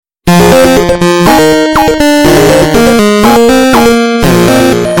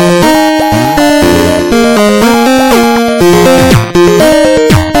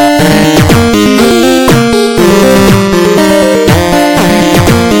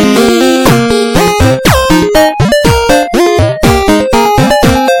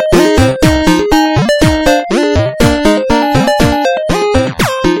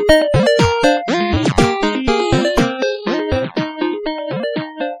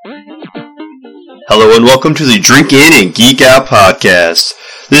Hello and welcome to the Drink In and Geek Out podcast.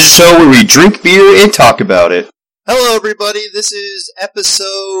 This is a show where we drink beer and talk about it. Hello everybody, this is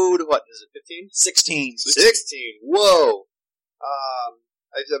episode, what is it, 15? 16. 16, whoa!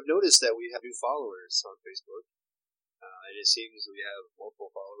 I've noticed that we have new followers on Facebook, and it seems we have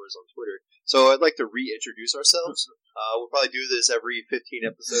multiple followers on Twitter. So I'd like to reintroduce ourselves. We'll probably do this every 15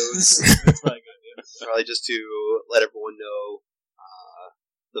 episodes. That's probably good, yeah. Probably just to let everyone know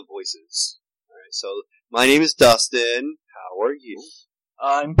the voices. Alright, so my name is Dustin. How are you?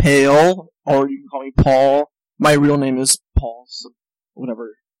 I'm Pale, or you can call me Paul. My real name is Paul, so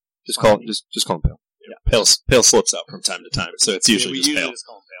whatever. Just call him Pale. Yeah. Pale slips out from time to time, so it's usually just Pale. Just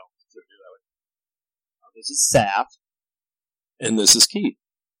call him Pale. So do that way. This is Saf. And this is Keith.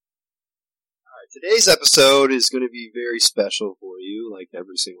 Today's episode is going to be very special for you, like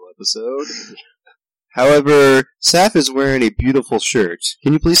every single episode. However, Saf is wearing a beautiful shirt.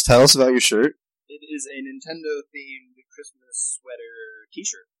 Can you please tell us about your shirt? It is a Nintendo-themed Christmas sweater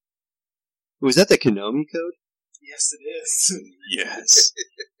t-shirt. Was that the Konami code? Yes, it is. Yes.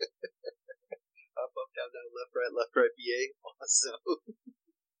 Up, down, left, right, BA. Awesome.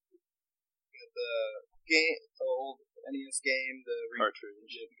 Got the game, the old NES game, the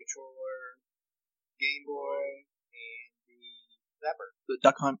cartridge, the controller, Game Boy, and the Zapper. The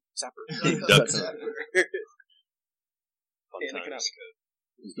Duck Hunt Zapper. Duck Hunt. Zapper. Fun And the times. Konami code.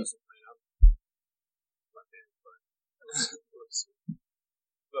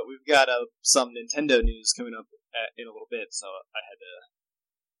 But we've got some Nintendo news coming up in a little bit, so I had to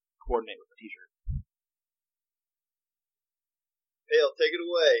coordinate with the t-shirt. Hale, take it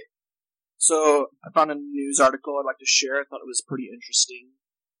away. So, I found a news article I'd like to share. I thought it was pretty interesting.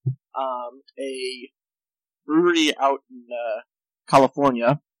 A brewery out in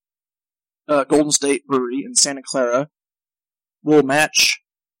California, Golden State Brewery in Santa Clara, will match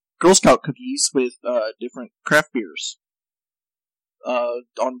Girl Scout cookies with different craft beers.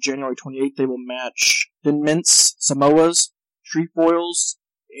 On January 28th, they will match Thin Mints, Samoas, Trefoils,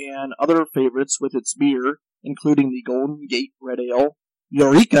 and other favorites with its beer, including the Golden Gate Red Ale,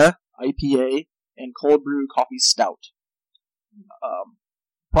 Eureka IPA, and Cold Brew Coffee Stout.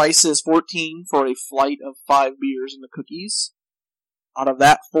 Price is $14 for a flight of 5 beers and the cookies. Out of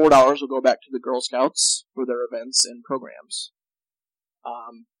that, $4 will go back to the Girl Scouts for their events and programs.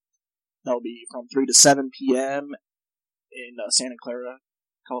 That'll be from 3 to 7 p.m. in Santa Clara,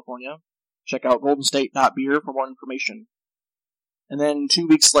 California. Check out goldenstate.beer for more information. And then 2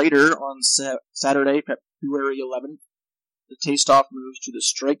 weeks later, on Saturday, February 11th, the Taste Off moves to the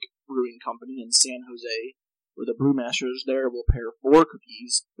Strike Brewing Company in San Jose, where the brewmasters there will pair 4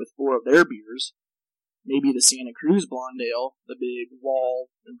 cookies with 4 of their beers, maybe the Santa Cruz Blonde Ale, the Big Wall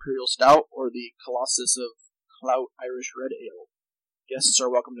Imperial Stout, or the Colossus of Clout Irish Red Ale. Guests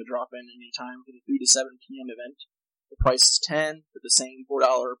are welcome to drop in any time for the 3 to 7 p.m. event. The price is $10, with the same $4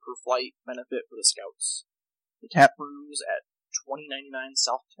 per flight benefit for the Scouts. The tap room is at 2099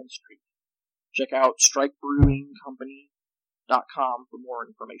 South 10th Street. Check out strikebrewingcompany.com for more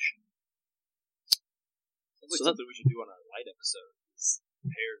information. Sounds like something we should do on our light episode is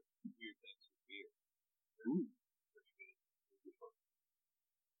compare weird things with beer. Ooh.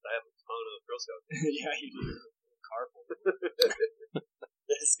 I have a ton of Girl Scouts. Yeah, you do. Carpool.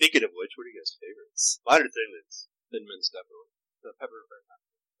 Speaking of which, what are you guys' favorites? Mine are Thin Mints. Thin Mints, definitely. The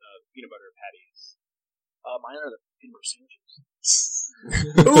peanut butter patties. Mine are the peanut butter sandwiches.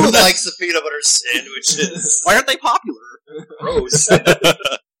 Who likes the peanut butter sandwiches? Why aren't they popular? Gross. Like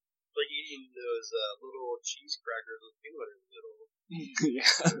eating those little cheese crackers with peanut butter in the middle.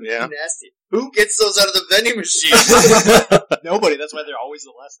 Yeah. Nasty. Who gets those out of the vending machine? Nobody. That's why they're always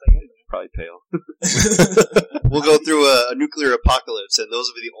the last thing in there. Probably Pale. We'll go through a nuclear apocalypse, and those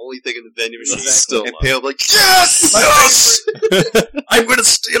will be the only thing in the vending machine. Still and alive. Pale will be like, yes! Yes! I'm going to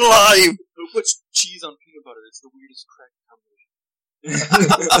stay alive! Who puts cheese on peanut butter? It's the weirdest crack combination.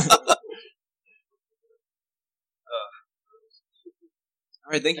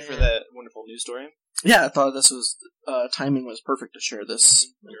 All right, thank you for that wonderful news story. Yeah, I thought this was timing was perfect to share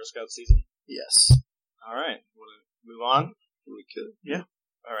this. Girl Scout season. Yes. All right, want to move on? We could. Yeah.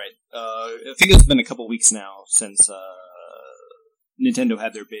 All right. I think it's been a couple weeks now since Nintendo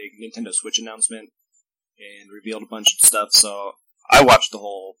had their big Nintendo Switch announcement and revealed a bunch of stuff. So I watched the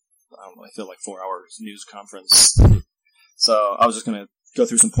whole, I feel like 4 hours news conference. So I was just going to go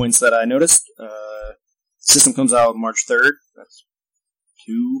through some points that I noticed. System comes out March 3rd. That's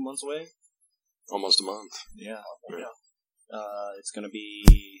 2 months away. Almost a month. Yeah. It's going to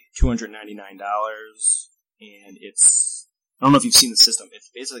be $299, and it's, I don't know if you've seen the system. It's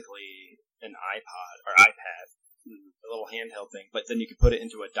basically an iPod or iPad, a little handheld thing, but then you can put it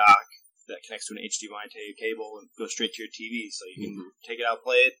into a dock that connects to an HDMI cable and goes straight to your TV, so you can take it out,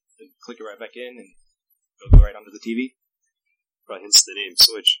 play it, and click it right back in, and it'll go right onto the TV. Probably hence the name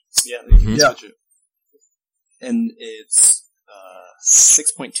Switch. Yeah, you can switch it. And it's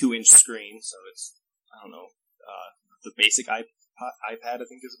 6.2-inch screen, so it's, I don't know, the basic iPad I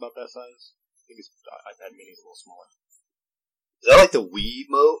think is about that size. I think it's iPad Mini is a little smaller. Is that like the Wii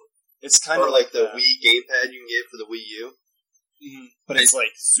Mote? It's kind Or of like the Wii gamepad you can get for the Wii U? Mm-hmm. But it's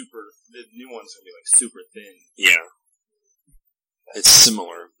like super, the new one's going to be like super thin. Yeah. It's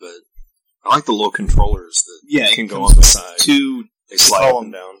similar, but I like the little controllers that can go on the side. They slide up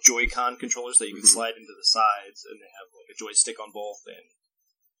and down. Joy-Con controllers that you can slide into the sides, and they have like a joystick on both, and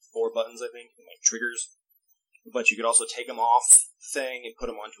 4 buttons, I think, and like triggers. But you could also take them off the thing and put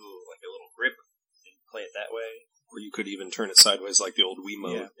them onto like a little grip and play it that way. Or you could even turn it sideways like the old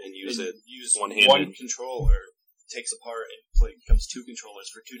Wiimote and use one-handed. One controller takes apart and becomes 2 controllers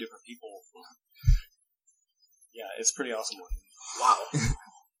for 2 different people. Yeah, it's pretty awesome looking. Wow.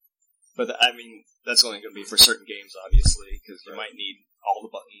 But I mean, that's only going to be for certain games, obviously, because you might need all the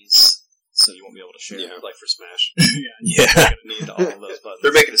buttons, so you won't be able to share. Yeah, like for Smash. You're going to need all of those buttons.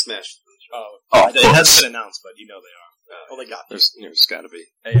 They're making a Smash. It hasn't been announced, but you know they are. Well, they got There's got to be.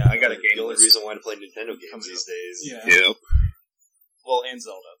 Yeah, I got a game. The only list. reason why to play Nintendo games these days. Yeah. Yep. Well, and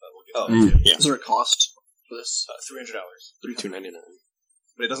Zelda, but we'll get Oh, to that. Yeah. Is there a cost for this? $300. $299.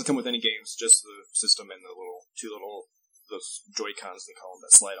 But it doesn't come with any games, just the system and the those Joy-Cons, they call them,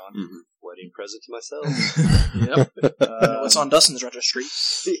 that slide on. Mm-hmm. Wedding present to myself. Yep. It's on Dustin's registry.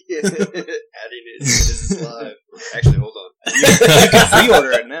 Adding it as it's live. Actually, hold on. You can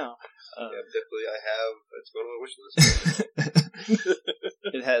pre-order it now. Definitely, I have. It's going on my wish list.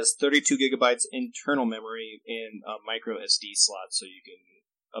 It has 32 gigabytes internal memory and a micro SD slot, so you can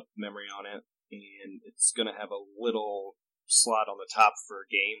up memory on it. And it's going to have a little slot on the top for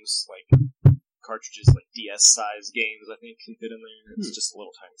games, like cartridges, like DS-size games, I think, can fit in there. It's just a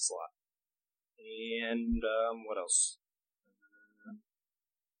little tiny slot. And, what else?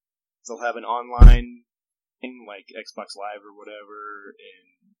 They'll have an online thing, like Xbox Live or whatever,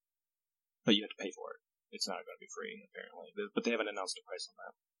 but you have to pay for it. It's not going to be free, apparently. But they haven't announced a price on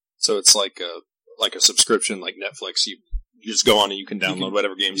that. So it's like a subscription, like Netflix. You just go on and you can download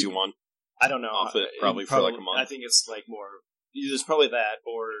whatever games you want. I don't know. Off it, probably for like a month. I think it's like more. There's probably that,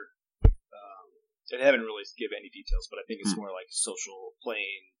 or they haven't really given any details, but I think it's more like social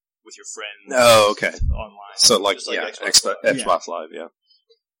playing with your friends. Oh, okay. Online. So like, Just like Xbox Live, yeah.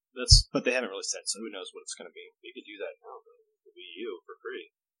 But they haven't really said, so who knows what it's going to be. You could do that now, though. The Wii U for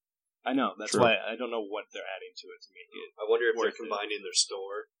free. I know. That's True. why I don't know what they're adding to it to make it. I wonder if they're worth it. combining their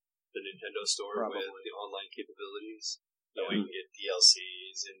store, the Nintendo store, Probably. with the online capabilities. So we can get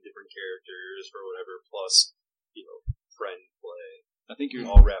DLCs and different characters for whatever, plus, friend play. I think you're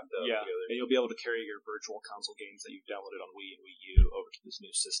All wrapped up Yeah, together. and you'll be able to carry your virtual console games that you've downloaded on Wii and Wii U over to this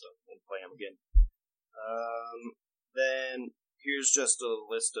new system and play them again. Then here's just a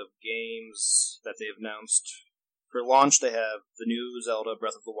list of games that they've announced. For launch, they have the new Zelda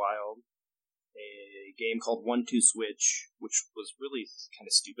Breath of the Wild, a game called 1-2 Switch, which was really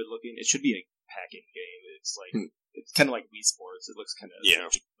kind of stupid looking. It should be a packing game. It's like it's kind of like Wii Sports. It looks kind of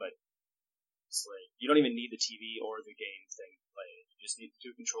but it's like you don't even need the TV or the game thing to play. You just need the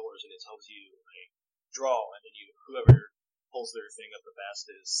 2 controllers, and it tells you like draw, and then whoever pulls their thing up the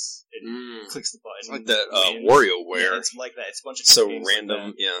fastest and clicks the button. It's like that wins. WarioWare. Yeah, it's like that. It's a bunch of So games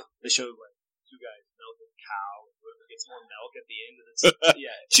random, like that. yeah. They showed like 2 guys milking a cow. Whoever gets more milk at the end of the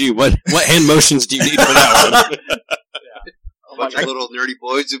yeah. Gee, what hand motions do you need for that one? A bunch of little nerdy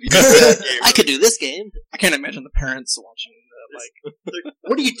boys who be doing that game. I could do this game. I can't imagine the parents watching.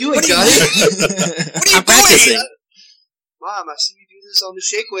 What are you doing, guys? What are you practicing? Mom, I see you do this on the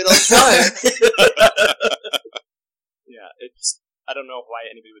shake weight all the time. Yeah, I don't know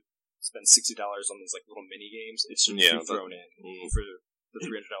why anybody would spend $60 on these like little mini games. It should be thrown in for the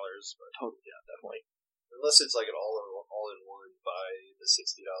 $300. But totally, yeah, definitely. Unless it's like an all-in-one, buy the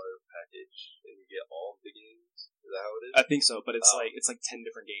 $60 package and you get all of the games. Is that how it is? I think so, but it's like 10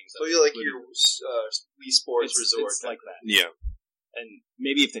 different games. So you like your Wii Sports Resort. It's like that. Yeah. And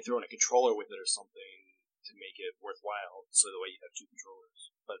maybe if they throw in a controller with it or something to make it worthwhile, so the way you have 2 controllers.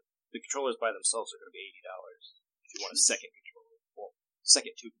 But the controllers by themselves are going to be $80 if you want a second controller. Well,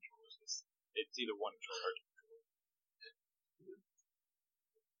 second 2 controllers. It's either one controller or 2 controllers.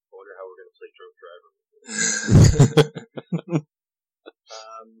 I wonder how we're going to play Drunk Driver.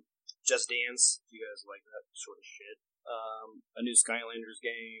 Just Dance, if you guys like that sort of shit. A new Skylanders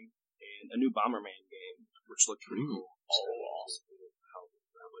game, and a new Bomberman game, which looked pretty cool. All awesome. How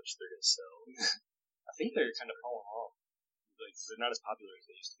much they're going to sell. I think they're kind of falling off. Like, they're not as popular as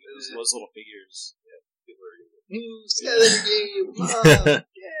they used to be. Those little figures. Yeah, people are Skeleton game! Mom!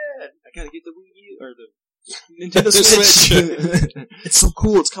 Dad! I gotta get the Wii U or the Nintendo Switch. It's so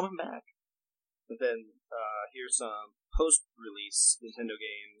cool. It's coming back. But then here's some post-release Nintendo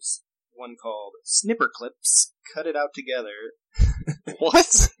games. One called Snipper Clips. Cut It Out Together.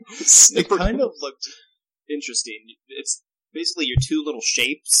 What? It kind of looked interesting. It's basically your two little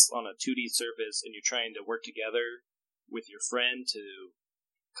shapes on a 2D surface, and you're trying to work together with your friend to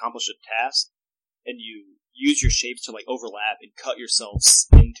accomplish a task. And you use your shapes to like overlap and cut yourselves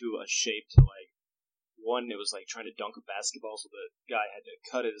into a shape to like one. It was like trying to dunk a basketball, so the guy had to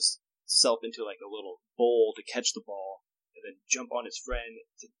cut himself into like a little bowl to catch the ball, and then jump on his friend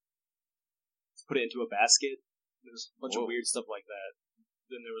to put it into a basket. There's a bunch of weird stuff like that.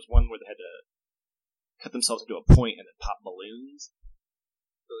 Then there was one where they had to cut themselves into a point and then pop balloons.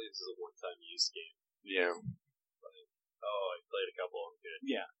 I feel like this is a one-time use game. Yeah. I played a couple. I'm good.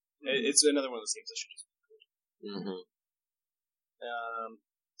 Yeah. It's another one of those games that should just be good. Mm-hmm.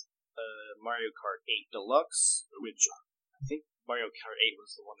 Mario Kart 8 Deluxe, which I think Mario Kart 8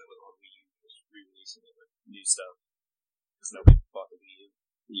 was the one that was on Wii U, was re-releasing it with new stuff. Because nobody bought the Wii U.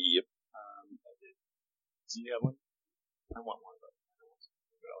 Yep. I did. Do you have one? I want one, but I don't want to.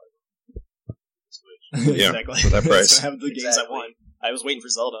 Switch. Yeah, exactly. for that price. So I have the games I want. I was waiting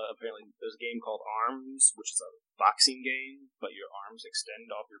for Zelda. Apparently, there's a game called ARMS, which is a boxing game, but your arms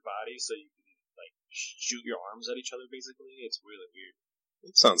extend off your body, so you can like shoot your arms at each other. Basically, it's really weird.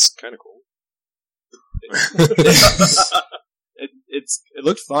 It sounds kind of cool. It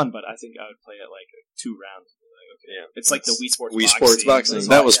looked fun, but I think I would play it like 2 rounds. Like, okay. Yeah, it's like the Wii Sports Wii boxing. Sports boxing.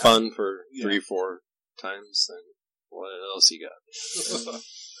 That was fun for 3-4 times. And what else you got?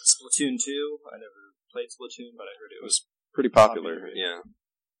 Splatoon 2. I never played Splatoon, but I heard it was pretty popular. Yeah,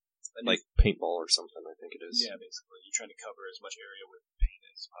 like paintball or something. I think it is. Yeah, basically, you're trying to cover as much area with paint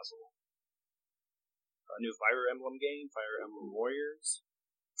as possible. A new Fire Emblem game, Fire Emblem Warriors.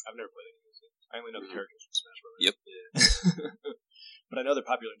 I've never played any of those games. I only know the characters from Smash Bros. Yep. Yeah. But I know they're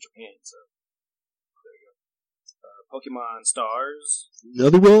popular in Japan, so there you go. Pokemon Stars.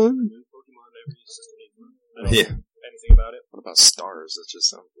 Another one. New Pokemon every system needs one. I don't Yeah. know anything about it. What about stars? That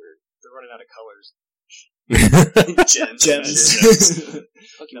just sounds weird. They're running out of colors. Gems.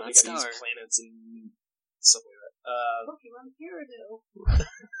 Pokemon Stars. Planets and stuff like that. Pokemon Gyarados.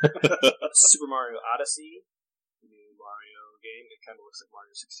 Super Mario Odyssey. New Mario game. It kind of looks like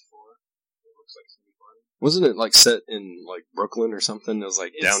Mario 64. It looks like it's going to be fun. Wasn't it like set in like Brooklyn or something? It was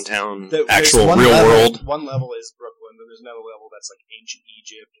like downtown, there's actual one real level, world. One level is Brooklyn, but there's another level that's like ancient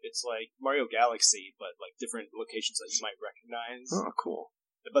Egypt. It's like Mario Galaxy, but like different locations that you might recognize. Oh, cool.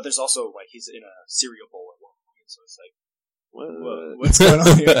 But there's also like he's in a cereal bowl at one point, so it's like, What's going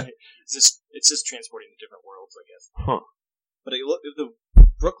on here? It's just transporting to different worlds, I guess. Huh. But the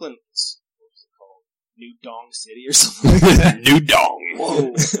Brooklyn, what was it called? New Dong City or something like that. New Dong.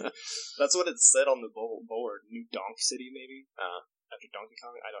 Whoa. That's what it said on the board. New Donk City, maybe? After Donkey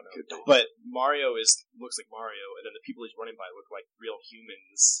Kong? I don't know. But Mario looks like Mario, and then the people he's running by look like real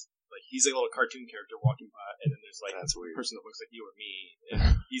humans. Like, he's a little cartoon character walking by, and then there's like That's a weird. person that looks like you or me,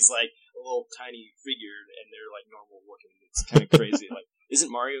 and he's like a little tiny figure, and they're like normal looking. It's kind of crazy. Like, isn't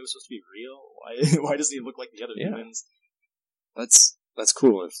Mario supposed to be real? Why doesn't he look like the other humans? That's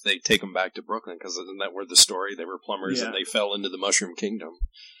cool if they take them back to Brooklyn, because isn't that where the story? They were plumbers and they fell into the Mushroom Kingdom.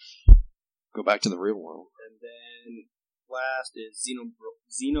 Go back to the real world. And then last is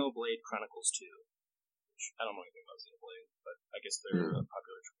Xenoblade Chronicles 2. Which I don't know anything about Xenoblade, but I guess they're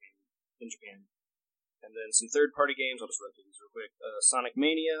popular in Japan. And then some third-party games. I'll just run through these real quick. Sonic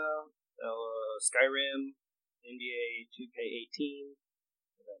Mania, Skyrim, NBA 2K18,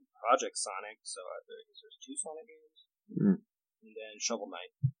 and then Project Sonic. So I guess there's 2 Sonic games. And then Shovel Knight,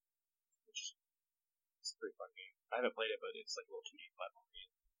 which is a pretty fun game. I haven't played it, but it's like a little 2D platform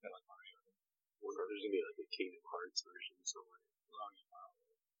game. Kind of like Mario. I wonder if there's going to be like a Kingdom Hearts version somewhere.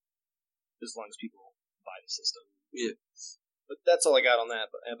 As long as people buy the system. Yeah. But that's all I got on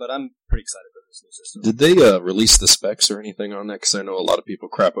that. But I'm pretty excited for this new system. Did they release the specs or anything on that? Because I know a lot of people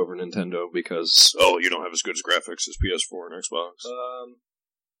crap over Nintendo because, you don't have as good as graphics as PS4 and Xbox.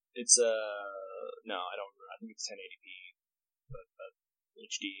 It's no, I don't remember. I think it's 1080p, but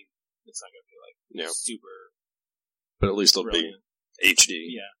HD. It's not going to be like super. But at least it'll be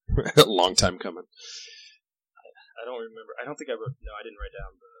HD. Yeah. A long time coming. I don't remember. I don't think I wrote. No, I didn't write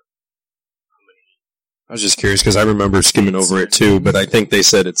down how many. I was just curious because I remember skimming over it too, but I think they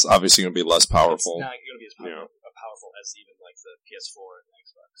said it's obviously going to be less powerful. It's not going to be as powerful as even like the PS4 and the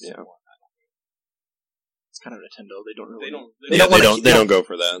Xbox. Yeah. It's kind of Nintendo. They don't really. They don't go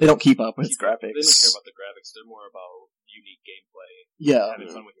for that. They don't keep up with graphics. They don't care about the graphics. They're more about unique gameplay. Yeah.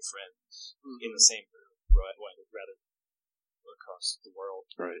 Having fun with your friends in the same room, rather across the world.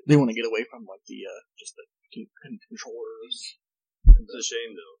 Right. They want to get away from like the just the controllers. It's a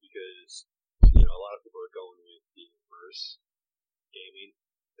shame though because a lot of people are going with the immerse gaming,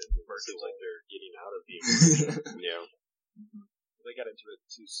 and it seems like they're getting out of the immersion. Yeah. They got into it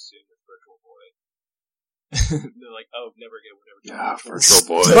too soon with Virtual Boy. They're like, oh, never again, whatever. Yeah, Virtual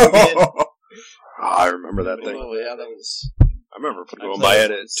Boy. I remember that thing. Oh yeah, that was. I remember going by it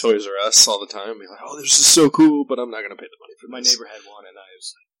at Toys R Us all the time. Being like, oh, this is so cool, but I'm not going to pay the money for My this. neighbor had one, and I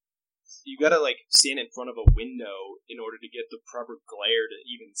was like, you gotta stand in front of a window in order to get the proper glare to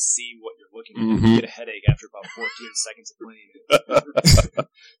even see what you're looking at. Mhm. You get a headache after about 14 seconds of playing it.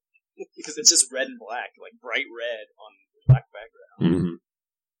 Because it's just red and black, like bright red on black background. Mm-hmm.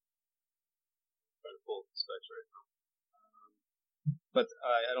 Full specs right now. But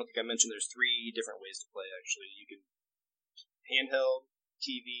I don't think I mentioned there's 3 different ways to play, actually. You can handheld,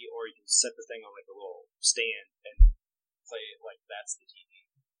 TV, or you can set the thing on like a little stand and play it like that's the TV.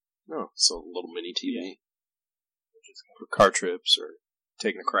 Oh, so a little mini TV. Yeah. Which is kind For car trips or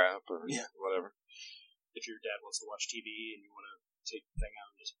taking a crap or whatever. if your dad wants to watch TV and you want to take the thing out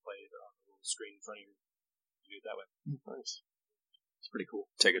and just play it on the little screen in front of you, you do it that way. Nice. It's pretty cool.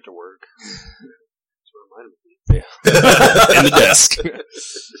 Take it to work. That's what reminded me. Yeah. In the desk.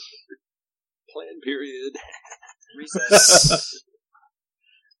 Plan period. Recess.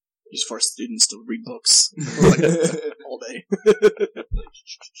 Just for students to read books all day.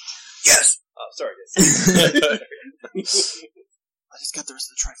 Yes! Oh, sorry, guys. I just got the rest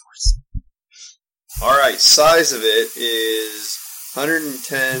of the Triforce. Alright, size of it is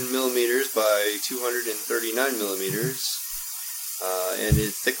 110 millimeters by 239 millimeters. And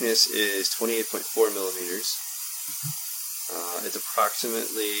its thickness is 28.4 millimeters. It's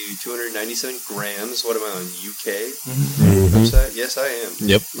approximately 297 grams. What am I on, UK website? Yes, I am.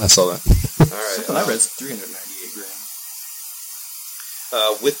 Yep, I saw that. Alright. I read 398 grams.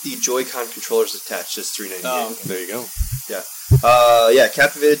 With the Joy-Con controllers attached, it's 398. Oh, okay. There you go.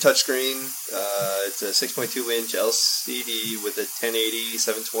 Captivated touchscreen. It's a 6.2-inch LCD with a 1080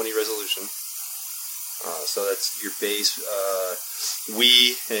 720 resolution. So that's your base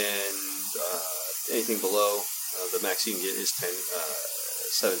Wii, and anything below the max you can get is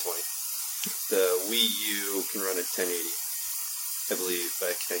 720. The Wii U can run at 1080. I believe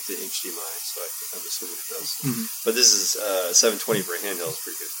I connected HDMI, so I'm assuming it does. Mhm. But this is 720 for a handheld, is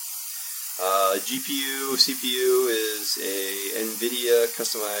pretty good. GPU, CPU is a NVIDIA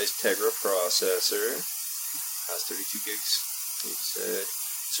customized Tegra processor. Has 32 gigs. Like I said,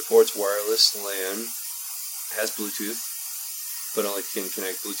 supports wireless LAN. Has Bluetooth, but only can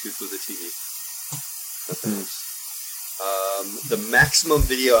connect Bluetooth with a TV. Nothing else. The maximum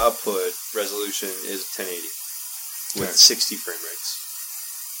video output resolution is 1080 with 60 frame rates.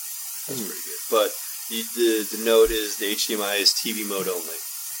 That's pretty good. But the note is the HDMI is TV mode only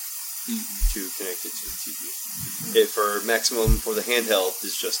to connect it to the TV. For maximum for the handheld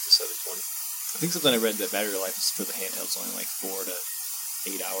is just the 720. I think something I read that battery life is for the handheld's only like 4 to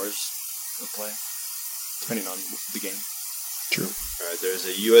 8 hours of play, depending on the game. True. Alright, there's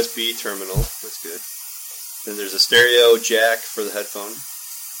a USB terminal. That's good. Then there's a stereo jack for the headphone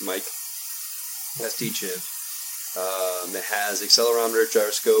mic. SD chip. It has accelerometer,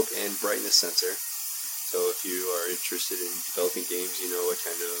 gyroscope, and brightness sensor. So if you are interested in developing games, you know what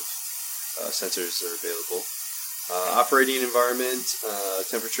kind of sensors are available. Operating environment,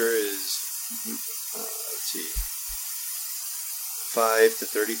 temperature is, 5 to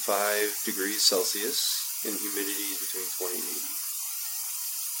 35 degrees Celsius, and humidity is between 20 and 80.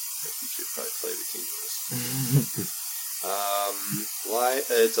 You should probably play between those.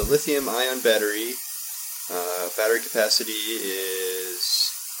 It's a lithium-ion battery. Battery capacity is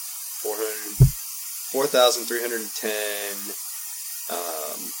 4,310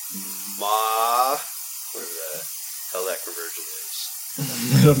 mAh. Whatever the hell that conversion is.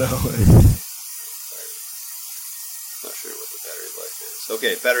 I don't know. Not sure what the battery life is.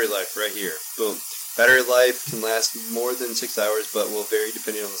 Okay, battery life right here. Boom. Battery life can last more than 6 hours, but will vary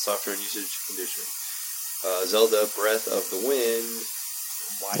depending on the software and usage condition. Zelda Breath of the Wind.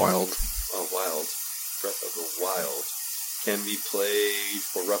 Wild. Wild. Breath of the Wild can be played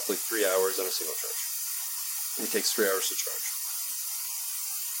for roughly 3 hours on a single charge. It takes 3 hours to charge.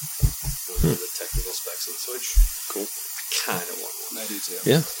 Those are the technical specs of the Switch. Cool. I kind of want one. I do too.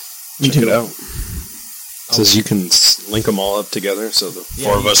 Yeah. Check it out. It says you can link them all up together, so the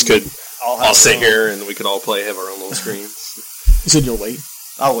four of us could all sit here and we could all play, have our own little screens. You said you'll wait.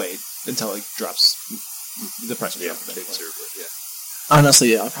 I'll wait until it drops. The price will drop Big eventually. server, yeah.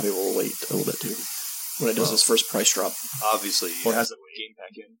 Honestly, yeah, I probably will wait a little bit too. when it does its first price drop. Obviously, Or has a game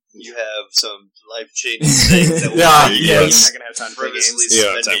pack in. you have some life-changing things that will Yeah, be yes. I'm not gonna have time to play purposely games.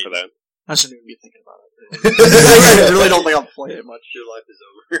 Yeah, time spending. for that. I shouldn't even be thinking about it. I really don't think I'll play it much. Your life is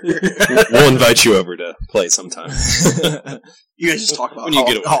over. We'll invite you over to play sometime. You guys just talk about When you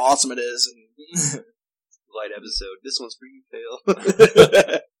get away. how awesome it is. And Light episode. This one's for you, Phil.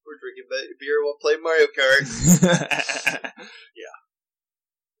 We're drinking beer while playing Mario Kart.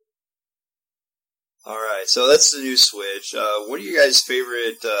 Alright, so that's the new Switch. What are you guys'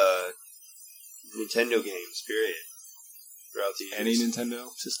 favorite Nintendo games, period? Throughout the years? Any Nintendo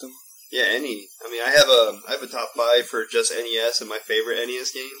system? Yeah, any. I mean, I have a top 5 for just NES and my favorite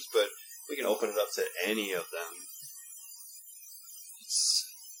NES games, but we can open it up to any of them.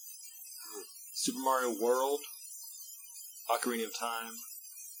 Super Mario World, Ocarina of Time,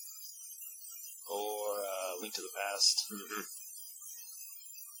 or Link to the Past,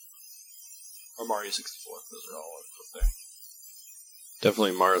 or Mario 64. Those are all up there.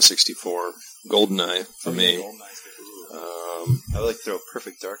 Definitely Mario 64. GoldenEye for me. GoldenEye's good. I would like to throw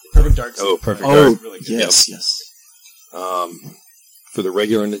Perfect Dark in. Perfect Dark. Perfect oh, Dark. Really good. yes, yes. For the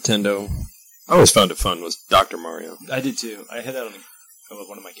regular Nintendo, I always found it fun was Dr. Mario. I did too. I had that on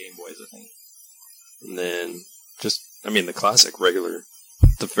one of my Game Boys, I think. And then the classic regular,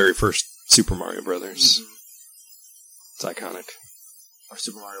 the very first Super Mario Brothers. It's iconic. Or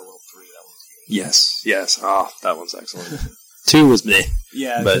Super Mario World 3, that one's good. Yes. Ah, that one's excellent. 2 was meh.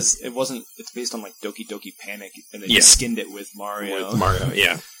 Yeah, But- because it's based on like Doki Doki Panic, and they Yeah. just skinned it with Mario. With Mario,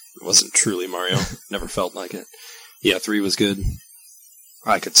 yeah. It wasn't truly Mario. Never felt like it. Yeah, 3 was good.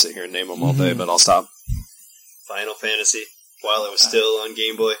 I could sit here and name them all day, but I'll stop. Final Fantasy, while it was still on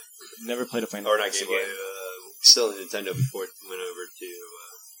Game Boy. Never played a Final Or not Fantasy Game Boy, game. still on Nintendo before it went over to,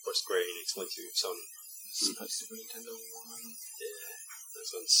 or Square Enix went to Sony. Super Nintendo 1. Yeah,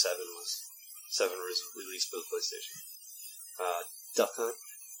 that's when 7 was released for the PlayStation. Duck Hunt,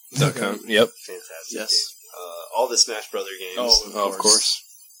 Duck Hunt, yep. fantastic Yes. game. All the Smash Brother games. Of course.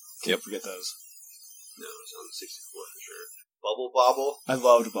 Can't forget those. No, it was on the 64 for sure. Bubble Bobble. I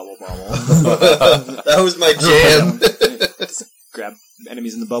loved Bubble Bobble. That was my jam. Just grab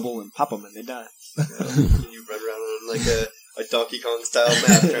enemies in the bubble and pop them, and they die. You run around on like a Donkey Kong style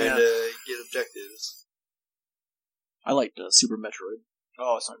map trying to get objectives. I liked Super Metroid.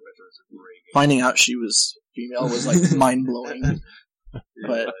 Oh, Sonic Retro is a great game. Finding out she was female was like mind blowing.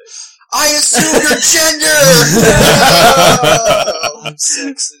 But I assume your gender. Oh, I'm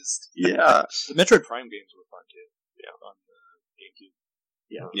sexist. yeah, The Metroid Prime games were fun too. Yeah, on the GameCube.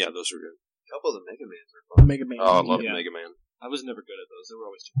 Yeah, those were good. A couple of the Mega Mans were fun. Mega Man. Oh, I love Yeah. Mega Man. I was never good at those. They were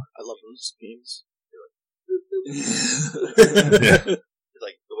always too hard. I love those games.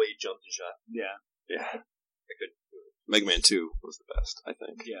 Like the way you jumped and shot. Yeah. Yeah. I couldn't do it. Mega Man 2 was the best, I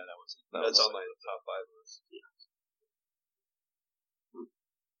think. Yeah, that was. That's on my top 5 list.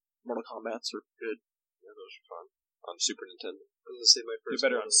 Mortal Kombat's are good. Yeah, those are fun. On Super Nintendo. I was gonna say my They're first.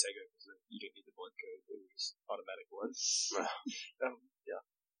 better on Mortal- Sega because you didn't need the blood code. It was automatic blood.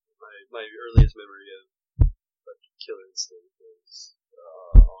 My earliest memory of Killer Instinct was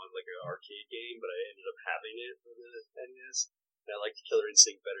on like an arcade game, but I ended up having it for the NES. And I liked Killer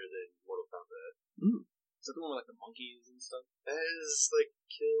Instinct better than Mortal Kombat. Is that the one with like the monkeys and stuff? It was like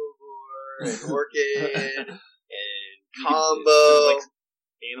Kilgore and Orchid and There Combo. were, like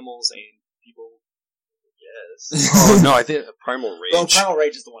animals and people. Yes. Oh, no, I think Primal Rage. Oh, Primal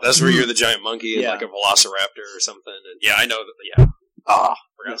Rage is the one. That's where you're the giant monkey and Yeah. like a velociraptor or something. And yeah, I know that. Yeah.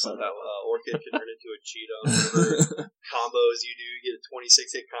 Forgot about that one. Orchid can turn into a cheetah. Whatever combos you do, you get a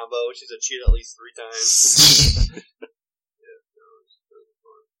 26-hit combo, which is a cheetah at least 3 times. Yeah, that was really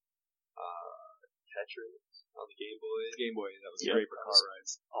fun. Tetris on the Game Boy. Game Boy, that was Yeah. great for car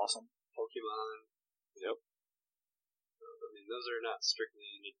rides. Awesome. Pokemon. Yep. I mean, those are not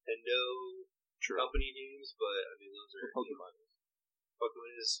strictly Nintendo company games, but I mean, those are Pokemon.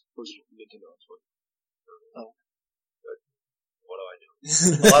 Pokemon is. Those are Nintendo. What do I know?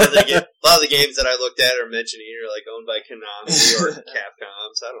 A lot of the games that I looked at or mentioned here are like owned by Konami or Capcom,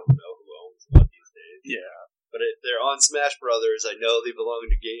 so I don't know who owns what these days. Yeah. But they're on Smash Brothers. I know they belong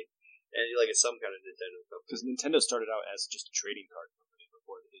to game, and like it's some kind of Nintendo company. Because Nintendo started out as just a trading card company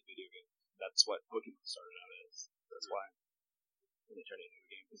before they did video games. That's what Pokemon started out as. That's why. When they turned it into a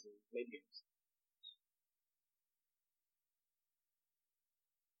game, because they made games.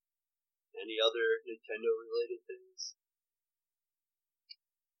 Any other Nintendo related things?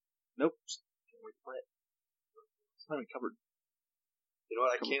 Nope. Can't wait to play it. It's not even covered. You know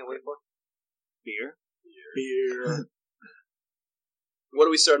what I can't wait for? Beer. Beer. What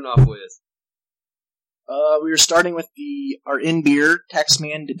are we starting off with? We were starting with our in-beer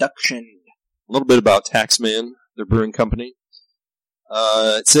Taxman deduction. A little bit about Taxman, their brewing company.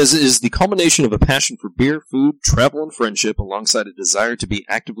 It says it is the culmination of a passion for beer, food, travel, and friendship alongside a desire to be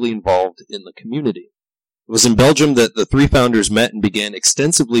actively involved in the community. It was in Belgium that the three founders met and began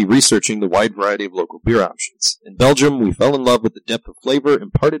extensively researching the wide variety of local beer options. In Belgium, we fell in love with the depth of flavor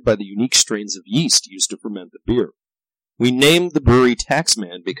imparted by the unique strains of yeast used to ferment the beer. We named the brewery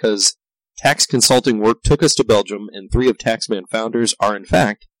Taxman because tax consulting work took us to Belgium, and three of Taxman founders are, in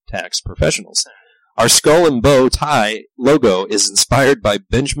fact, tax professionals. Our skull and bow tie logo is inspired by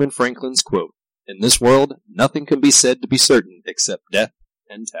Benjamin Franklin's quote, "In this world, nothing can be said to be certain except death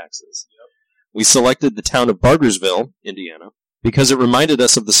and taxes." Yep. We selected the town of Bargersville, Indiana, because it reminded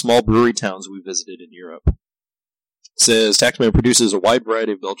us of the small brewery towns we visited in Europe. It says Taxman produces a wide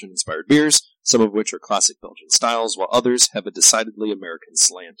variety of Belgian-inspired beers, some of which are classic Belgian styles, while others have a decidedly American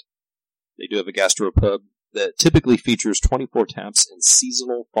slant. They do have a gastropub that typically features 24 taps and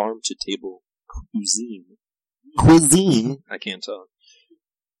seasonal farm-to-table cuisine. I can't talk.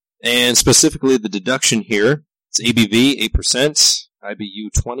 And specifically the deduction here, it's ABV 8%,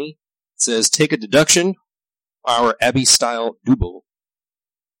 IBU 20. It says, take a deduction, our Abbey-style double.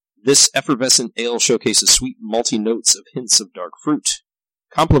 This effervescent ale showcases sweet malty notes of hints of dark fruit,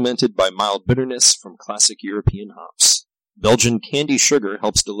 complemented by mild bitterness from classic European hops. Belgian candy sugar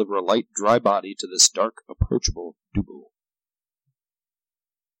helps deliver a light, dry body to this dark, approachable double.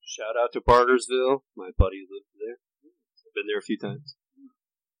 Shout out to Bargersville. My buddy lived there. I've been there a few times.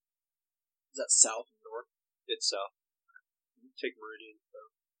 Is that south and north? It's south. Take Meridian.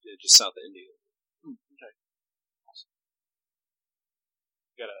 Yeah, just south of India. Okay. Awesome.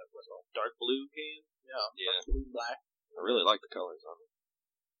 You got a dark blue can? Yeah. Blue, black. I really like the colors on it.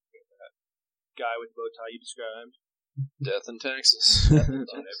 Guy with the bow tie you described. Death and taxes.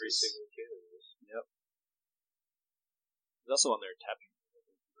 On every single can. Yep. He's also on their tap.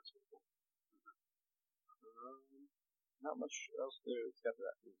 Not much else there. It's got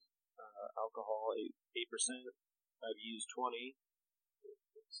that alcohol 8%. I've used 20.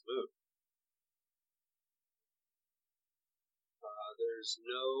 Smooth. There's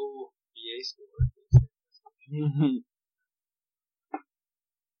no BA score.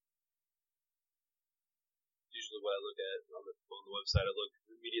 Usually what I look at on the website, I look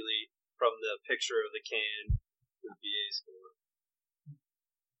immediately from the picture of the can to the BA score.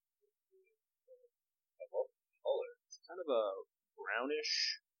 Color. It's kind of a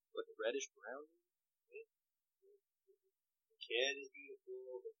brownish, like a reddish brown. The can is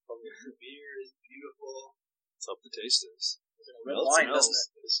beautiful. The color of the beer is beautiful. Let's hope the taste is. Red wine, doesn't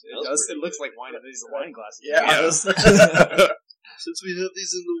it? It does. It looks like wine. These are wine glasses. Yeah. Since we have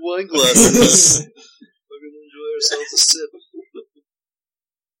these in the wine glasses, we're going to enjoy ourselves a sip.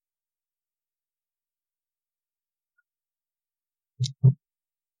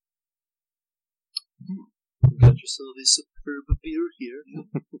 You got yourself a superb beer here.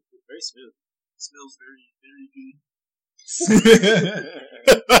 Very smooth. It smells very, very good.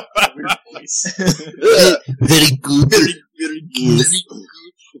 Weird voice. Very good. Very, very good. Yes.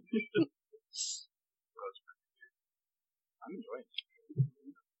 I'm enjoying it.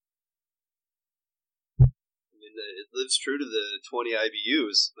 I mean, it lives true to the 20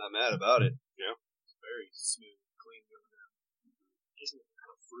 IBUs. Not mad about it. Yeah. It's very smooth, clean going down. Just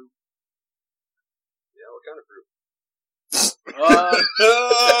kind of fruit. Yeah, what kind of fruit?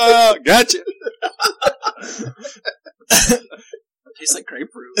 Gotcha. Tastes like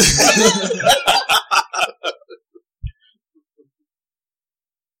grapefruit.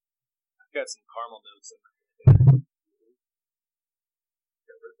 Got some caramel notes in there.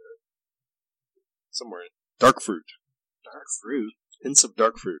 Somewhere. Dark fruit. Dark fruit? Hints of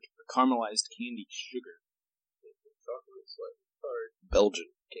dark fruit. Caramelized candy sugar. Chocolate's slightly hard.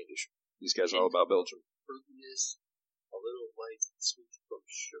 Belgian candy sugar. These guys are all about Belgium. Fruitiness, a little light and sweet from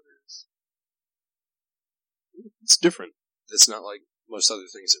sugars. It's different. It's not like most other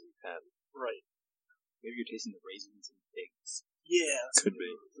things that we've had. Right. Maybe you're tasting the raisins and figs. Yeah. Could be.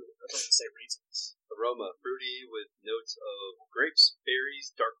 I was going to say raisins. Aroma, fruity with notes of grapes,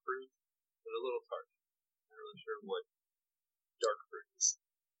 berries, dark fruit, and a little tart. Not really sure what dark fruit is.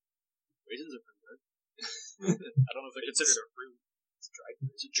 Raisins are pretty good. I don't know if they're considered a fruit. It's dried.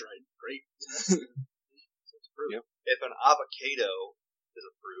 It's a dried grape. So it's fruit. Yep. If an avocado is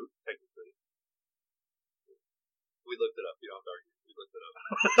a fruit, technically. We looked it up. You don't have to argue. We looked it up.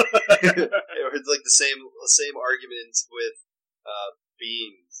 It's like the same argument with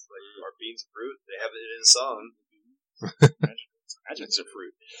beans. Like, are beans a fruit? They have it in a song. Imagine it's a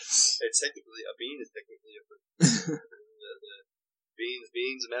fruit. It's technically a bean is technically a fruit. the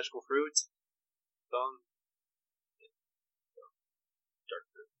beans, magical fruit song. Yeah. So, dark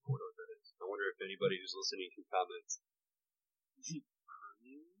fruit. I wonder what that is. I wonder wonder if anybody who's listening can comment.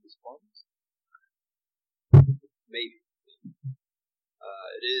 Maybe.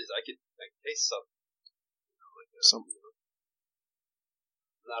 It is. I can taste something. Something.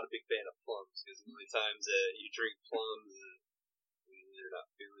 I'm not a big fan of plums because the only times that you drink plums, you're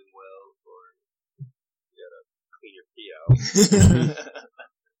not feeling well or you gotta clean your pee out.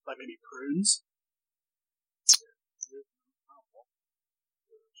 Like maybe prunes? Sure,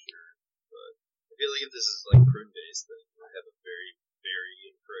 but I feel like if this is like prune based, then I have a very, very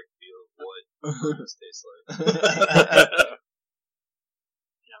incorrect feel of what prunes taste like.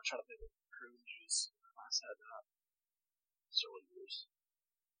 Yeah, I'm trying to think of prune juice. Last had that several years.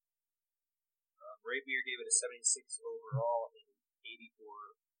 Ray Beer gave it a 76 overall and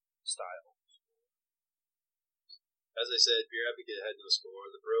 84 style. As I said, Beer Advocate had no score.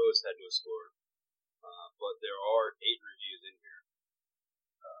 The Bros had no score. But there are 8 reviews in here.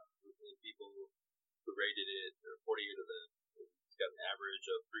 The people who rated it, there are 48 of them. It's got an average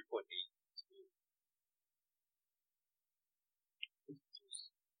of 3.8.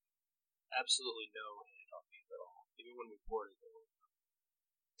 Absolutely no hand on these at all. Even when we poured it, there was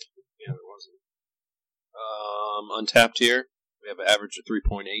Yeah, there wasn't. Untapped here, we have an average of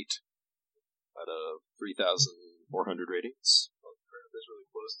 3.8 out of 3,400 ratings. Oh, crap, that's really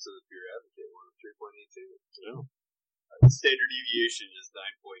close to the Beer Advocate one, 3.82. Yeah. Standard deviation is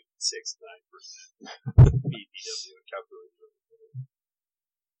 9.69%. BBW calculator.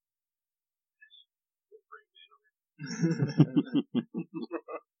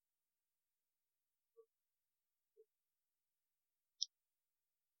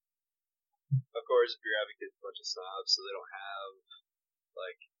 Of course, Beer Advocate's a bunch of snobs, so they don't have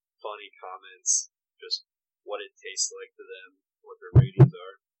like funny comments, just what it tastes like to them, what their ratings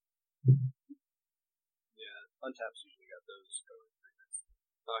are. Yeah, Untapped's usually got those going.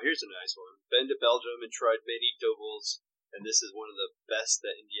 Here's a nice one. Been to Belgium and tried many doubles, and this is one of the best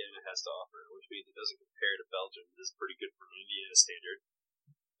that Indiana has to offer, which means it doesn't compare to Belgium. This is pretty good for an Indiana standard.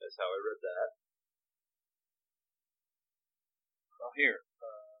 That's how I read that. Well, here,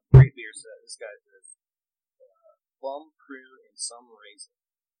 Great Beer says, this guy says, plum, prune, and some raisin.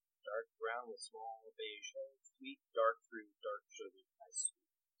 Dark brown with small beige heads. Sweet, dark fruit, dark sugar, nice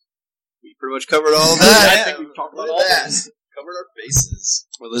sweet. We pretty much covered all of I that. think we've talked Look about all at that. this. Covered our bases.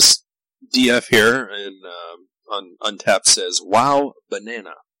 Well, this DF here on Untapped says, "Wow,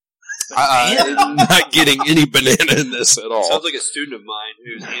 banana." I'm not getting any banana in this at all. Sounds like a student of mine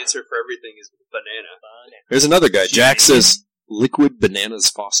whose answer for everything is banana. Here's another guy. Jack says, "Liquid bananas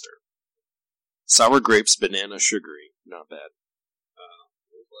Foster. Sour grapes, banana, sugary. Not bad."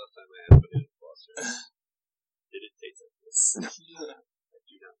 When was the last time I had banana Foster? Did it taste like this? I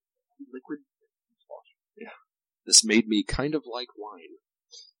do not. Liquid. This made me kind of like wine.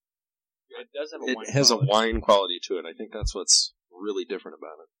 It does have a It wine has a quality. wine quality to it. I think that's what's really different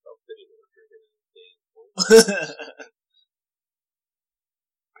about it.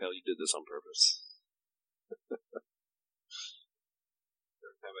 Hell, you did this on purpose. Every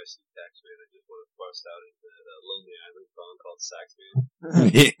time I see Taxman, I just want to bust out into that Lonely Island song called Saxman.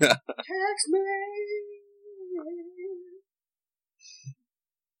 Yeah.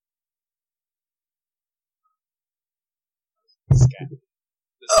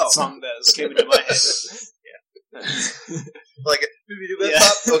 This song that just came into my head. Like a Yeah.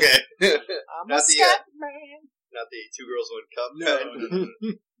 pop? Okay. I'm Not a the, scat man. Not the 2 Girls 1 Cup. No.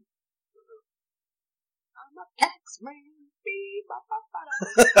 I'm a tax man. Beep, bop, bop, bop.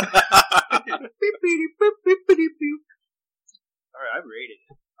 Alright, I rated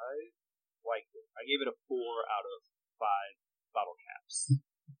it. I liked it. I gave it a 4 out of 5 bottle caps.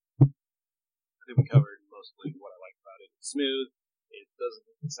 I think we covered mostly what I liked about it. It's smooth.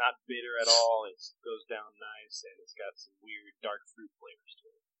 It's not bitter at all. It goes down nice, and it's got some weird dark fruit flavors to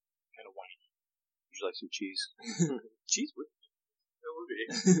it. Kind of whiny. Would you like some cheese? Cheese would.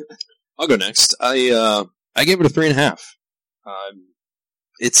 I'll go next. I gave it a 3.5.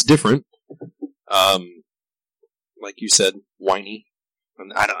 It's different. Like you said, whiny.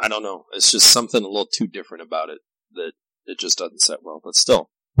 And I don't know. It's just something a little too different about it that it just doesn't set well. But still,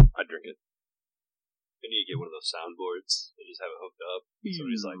 I'd drink it. I need to get one of those soundboards and just have it hooked up.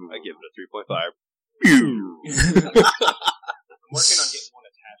 Somebody's like, I give it a 3.5. I'm working on getting one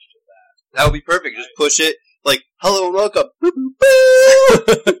attached to that. That would be perfect. Just push it, like, hello and welcome.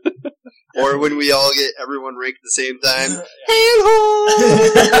 Or when we all get everyone ranked at the same time.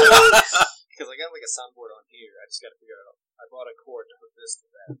 Because I got like a soundboard on here. I just got to figure out. I bought a cord to hook this to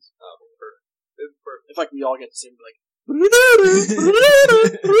that. Oh, perfect. It's perfect. If like we all get the same, like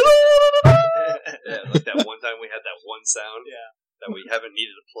Yeah, like that one time we had that one sound. Yeah. that we haven't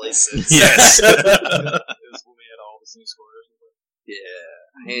needed to play since. Yes. It was when we had all the new scorers.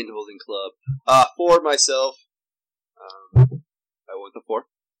 Yeah, hand-holding club. 4 myself. I went to 4.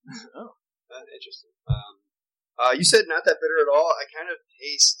 Oh. Interesting. You said not that bitter at all. I kind of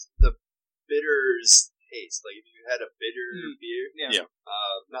taste the bitter's taste. Like if you had a bitter beer. Yeah.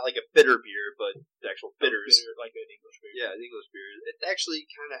 Not like a bitter beer, but the actual bitters. Bitter, like an English beer. Yeah, the English beer. It actually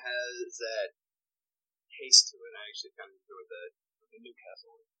kind of has that taste to it. I actually kind of enjoyed that. Like a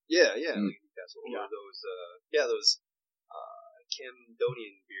Newcastle. Yeah, like Newcastle. Yeah. Or those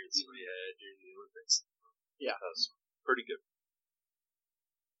Caledonian beers that we had during the Olympics. Yeah. That was pretty good.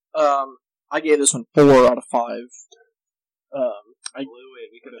 I gave this one 4 out of 5. Blew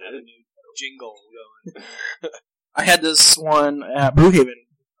it. We could have had a new jingle going. I had this one at Brewhaven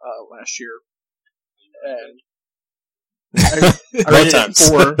last year, and I rated it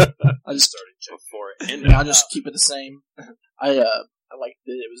 4. I just Started before it. and I'll just keep it the same. I liked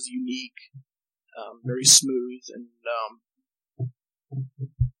it. It was unique, very smooth, and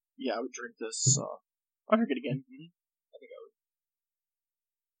yeah, I would drink this. I'll drink it again. I think I would.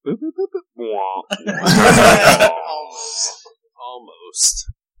 Almost.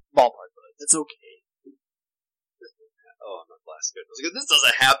 Ballpark, but it's okay. Oh, I'm not last good. I was like, this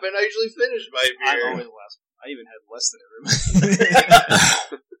doesn't happen. I usually finish my I'm beer. always the last one. I even had less than everybody.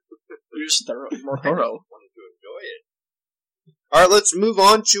 You're just more thorough. Wanted to enjoy it. All right, let's move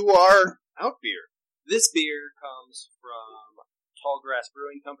on to our out beer. This beer comes from Tallgrass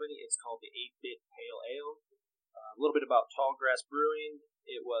Brewing Company. It's called the 8-Bit Pale Ale. A little bit about Tallgrass Brewing.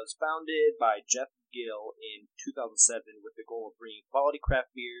 It was founded by Jeff Gill in 2007 with the goal of bringing quality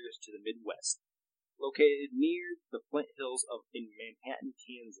craft beers to the Midwest. Located near the Flint Hills in Manhattan,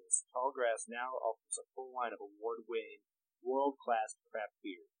 Kansas, Tallgrass now offers a full line of award-winning, world-class craft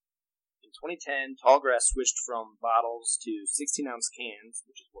beer. In 2010, Tallgrass switched from bottles to 16-ounce cans,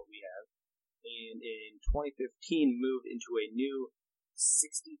 which is what we have, and in 2015 moved into a new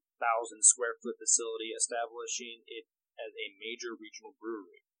 60,000 square foot facility, establishing it as a major regional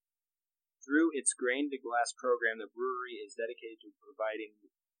brewery. Through its grain-to-glass program, the brewery is dedicated to providing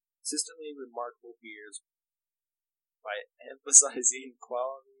consistently remarkable beers by emphasizing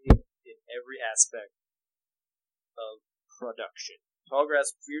quality in every aspect of production.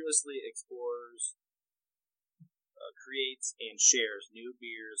 Tallgrass fearlessly explores, creates, and shares new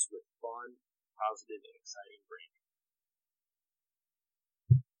beers with fun, positive, and exciting branding.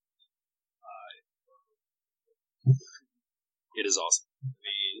 It is awesome. I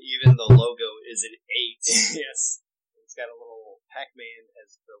mean, even the logo is an 8. Yes. It's got a little Pac-Man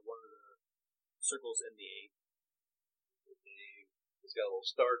as one of the circles in the 8. It's got a little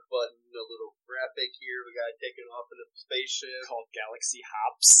start button, a little graphic here. We got it taken off in a spaceship. Called Galaxy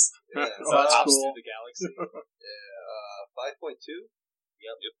Hops. Yeah, Oh, that's Hops cool. through the galaxy. 5.2.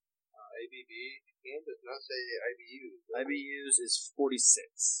 Yep. ABV. And does not say IBUs. IBUs is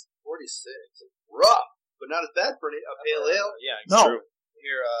 46. 46. Rough, but not as bad for a pale ale. Yeah, No. true.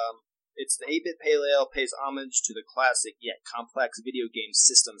 Here, it's the 8-Bit Pale Ale pays homage to the classic yet complex video game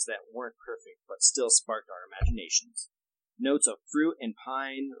systems that weren't perfect but still sparked our imaginations. Notes of fruit and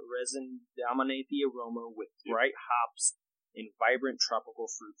pine resin dominate the aroma with bright hops and vibrant tropical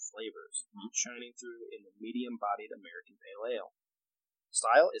fruit flavors, shining through in the medium-bodied American Pale Ale.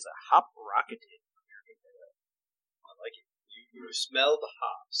 Style is a hop-rocketed American Pale Ale. I like it. You smell the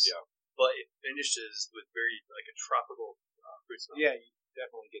hops. Yeah. But it finishes with very, like, a tropical fruit smell. Yeah, you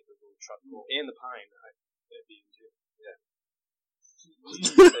definitely get the little tropical and the pine. That'd be too.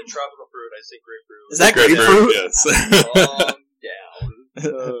 The tropical fruit, I say grapefruit. Is that grapefruit? Yes. Calm down.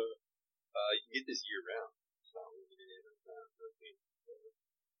 You can get this year round.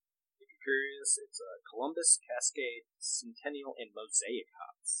 If you're curious, it's Columbus, Cascade, Centennial, and Mosaic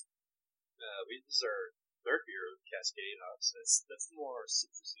hops. This is our third beer of Cascade hops. That's more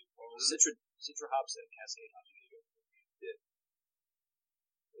citrusy. Citra hops and Cascade hops. It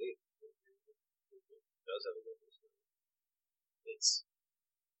does have a little bit of smell. It's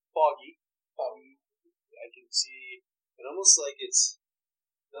foggy. I can see it almost like it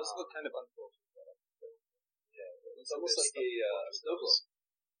does look kind of unfiltered. Yeah, it's almost like a snow globe.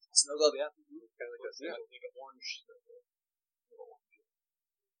 Snow globe, yeah. Kind of like a snow globe. Like an orange snow globe.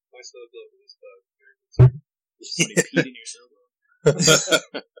 My snow globe is very concerned. Somebody peed in your snow globe.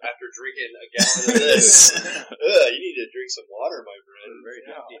 After drinking a gallon of this, you need to drink some water, my friend. Very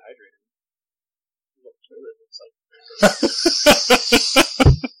dehydrated. What the toilet looks like.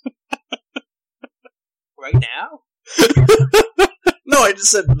 Right now? No, I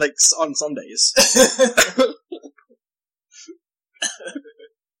just said like on Sundays.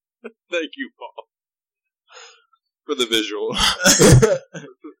 Thank you, Paul. For the visual.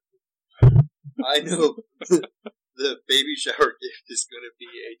 I know the baby shower gift is going to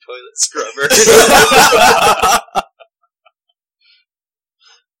be a toilet scrubber.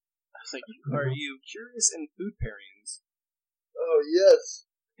 Thank you. Are you curious in food pairings? Oh, yes.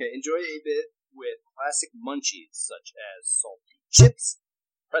 Okay, enjoy a bit with classic munchies such as salty chips,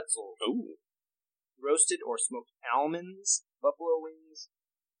 pretzels, roasted or smoked almonds, buffalo wings,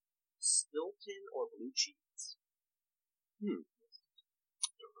 Stilton or blue cheese.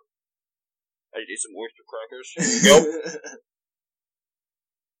 I need some oyster crackers. That's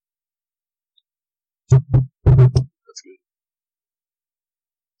good.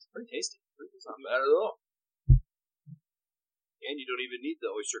 It's pretty tasty. It's not bad at all. And you don't even need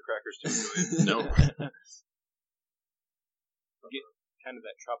the oyster crackers to enjoy it. No. Get kind of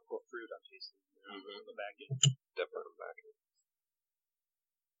that tropical fruit I'm tasting on the back end. Definitely on the back end.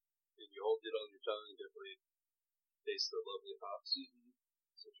 And you hold it on your tongue and definitely taste the lovely hops.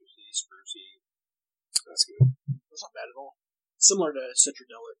 Citrusy, sprucey. That's good. That's not bad at all. Similar to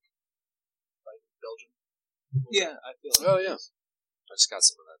Citradelic, like Belgium. Yeah, I feel like Oh, yeah. I just got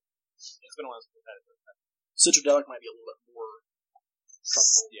some of that. it's been a while since I've had it. Citradelic might be a little bit more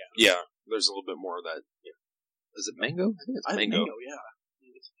tropical. Yeah. Yeah, there's a little bit more of that. Yeah. Is it mango? I think it's mango. Yeah.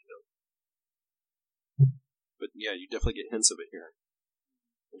 But yeah, you definitely get hints of it here.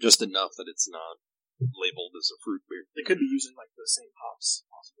 Just enough that it's not labeled as a fruit beer. They could be using like the same hops,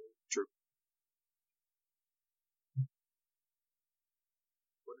 possibly. True.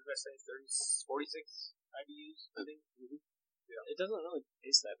 What did I say? 46 IBUs, I think. Yeah. It doesn't really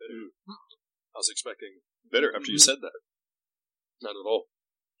taste that bitter. I was expecting bitter after you said that. Not at all.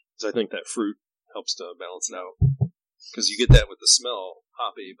 Because I think that fruit helps to balance it out. Because you get that with the smell,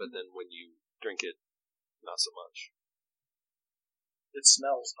 hoppy, but then when you drink it, not so much. It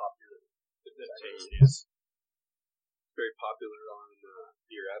smells hoppier than The taste is. Very popular on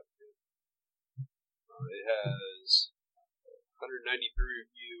Beer Advocate. It has 193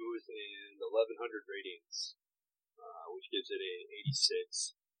 reviews and 1,100 ratings, which gives it a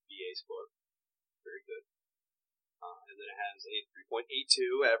 86 BA score. Very good. And then it has a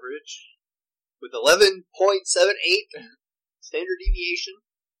 3.82 average with 11.78 standard deviation.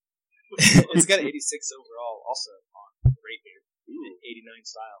 It's got 86 overall, also on rate here. 89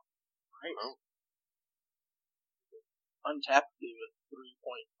 style. Right. Oh. Untapped gave it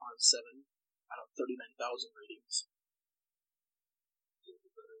 3.57 out of 39,000 ratings.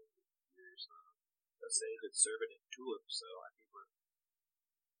 Let's say it's serving in tulip, so I think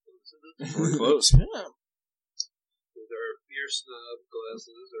We're close. Yeah. With our beer snub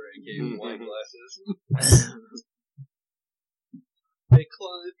glasses, or aka wine glasses. Hey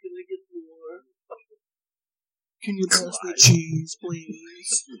Clive, can I get more? Can you pass me cheese,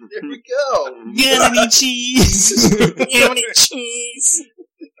 please? There we go. Get any cheese? Get any cheese?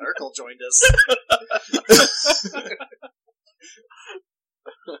 Urkel joined us.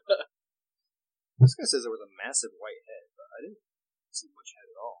 This guy says there was a massive white head, but I didn't see much head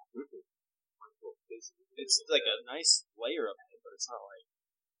at all. It's like a nice layer of head, but it's not like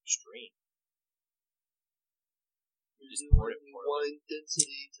extreme. You just poured it for Wine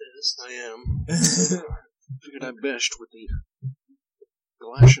density test. I am. Figured I beshed with the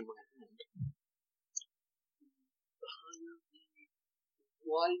glass in my hand.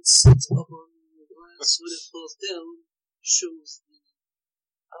 Wine sits up on the glass when it falls down, shows the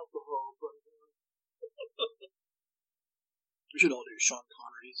alcohol burn. We should all do Sean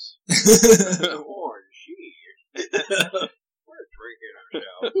Connery's. Oh, shit. We're drinking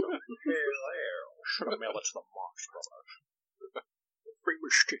ourselves. Should have mailed it to the Mox Brothers.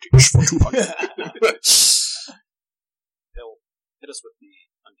 Famous titties for 200. He'll hit us with the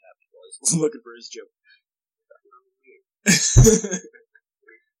untapped boys. He's looking for his joke.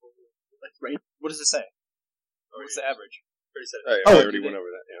 What does it say? What's the average? I already went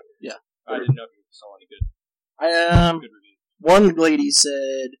over that, yeah. I didn't know if you saw any good reviews. One lady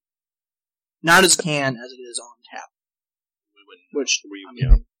said, not as can as it is on tap. Which, we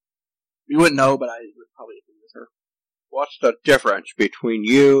wouldn't know, but I would probably agree with her. What's the difference between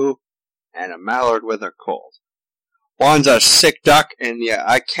you and a mallard with a cold? One's a sick duck, and yeah,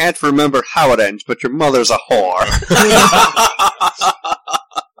 I can't remember how it ends, but your mother's a whore.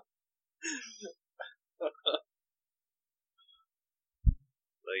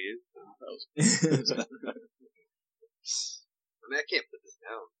 Like you? I mean, I can't put this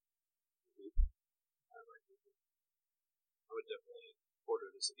down. I would definitely order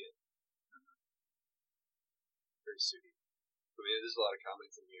this again. Very soothing. I mean, there's a lot of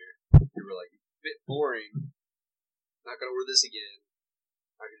comments in here. You were like, a bit boring. Not gonna order this again.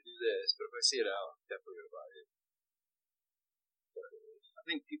 Not gonna do this. But if I see it out, I'm definitely gonna buy it. I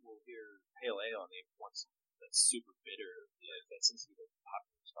think people hear pale ale and they want something that's super bitter. Yeah, that seems to be the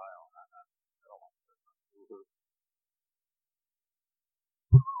popular style. I don't like that.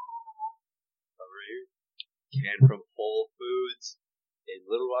 Over here. Canned from Whole Foods in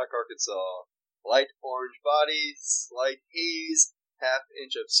Little Rock, Arkansas. Light orange body, slight haze, half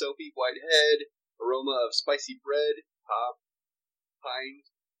inch of soapy white head, aroma of spicy bread, hop, pine,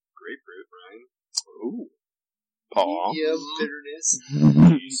 grapefruit, Ryan. Ooh. Paw. Medium bitterness.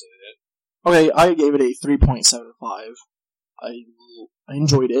 You say that. Okay, I gave it a 3.75. I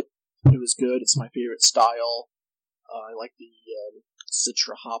enjoyed it. It was good. It's my favorite style. I like the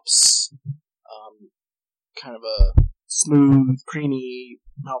Citra hops. Kind of a smooth, creamy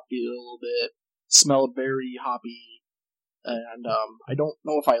mouthfeel a little bit. Smelled very hoppy. And I don't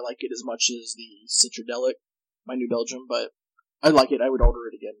know if I like it as much as the Citradelic, my New Belgium, but I like it. I would order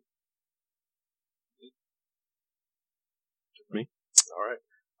it again. Me? Alright.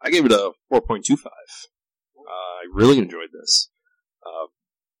 I gave it a 4.25. I really enjoyed this.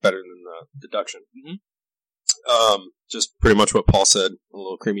 Better than the deduction. Just pretty much what Paul said. A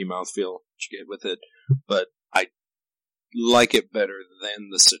little creamy mouthfeel that you get with it. But I like it better than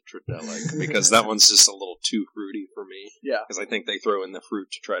the Citradelic because that one's just a little too fruity for me. Yeah. Because I think they throw in the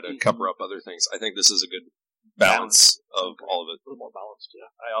fruit to try to cover up other things. I think this is a good balance of all of it. A little more balanced, yeah.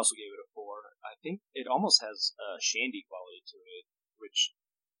 I also gave it a 4. I think it almost has a shandy quality to it, which,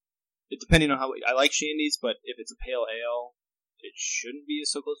 depending on how I like shandies, but if it's a pale ale, it shouldn't be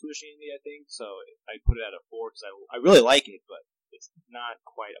so close to a shandy, I think. So I put it at a 4 because I really like it, but it's not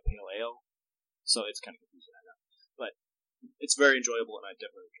quite a pale ale. So it's kind of confusing, I know. But it's very enjoyable, and I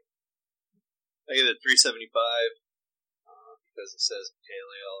definitely enjoy it. I give it 375 because it says pale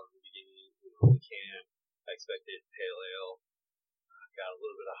ale in the beginning of the can. I expected pale ale. Got a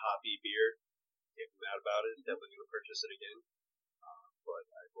little bit of hoppy beer. Came mad about it. Definitely going to purchase it again. But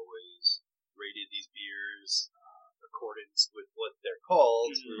I've always rated these beers in accordance with what they're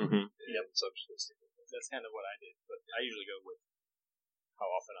called. Yep. So I'm just going to stick with it. That's kind of what I did, but I usually go with how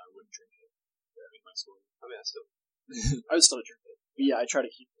often I would drink it. In my story. I mean, I still. I would still drink it. But yeah, I try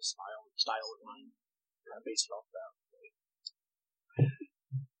to keep the style in mind. Based it off that.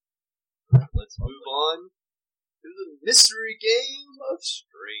 Let's move on to the mystery game of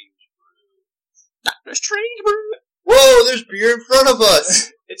Strange Brew. Dr. Strange Brew! Whoa, there's beer in front of us!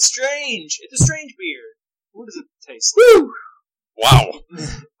 It's strange. It's a strange beer. What does it taste Woo! Wow.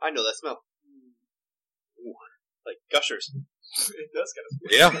 I know that smell. Ooh, like gushers. It does kind of.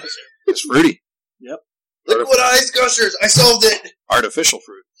 Yeah. It's fruity. Liquidized gushers! I solved it! Artificial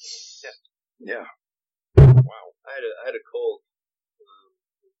fruit. Yeah. Wow. I had a cold.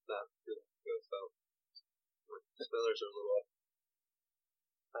 Not too long ago, so my smellers are a little off.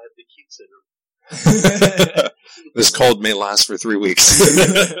 I have the Keith syndrome. This cold may last for 3 weeks. As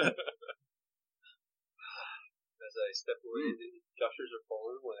I step away, the gushers are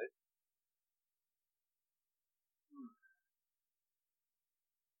falling away.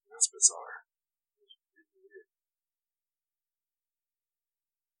 That's bizarre.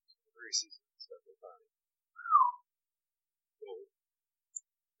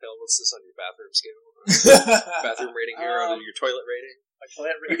 Hell, what's this on your bathroom scale? Bathroom rating here on your toilet rating? My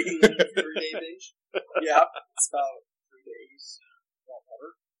plant rating 3-day binge. Yeah, it's about 3 days. Thought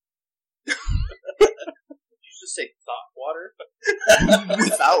water. Did you just say thought water?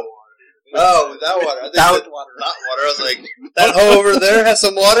 Without water. Oh, without water. I Without said water. thought water. I was like, that hoe over there has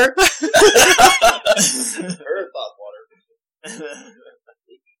some water? Her thought water.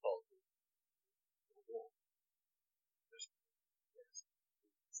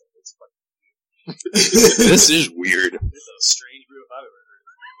 This is weird. It's a strange brew if I've ever heard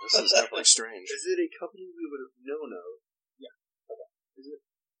of it. This is definitely strange. Is it a company we would have known of? Yeah. Okay. Is it?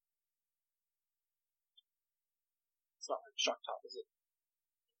 It's not like Shock Top, is it?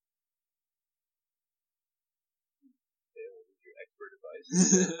 Your expert advice.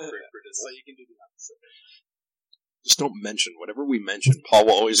 So you can do the opposite. Just don't mention whatever we mention. Paul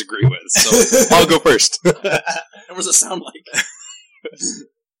will always agree with. So I'll go first. What does it sound like?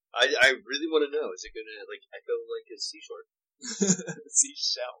 I really want to know. Is it gonna echo like his seashore?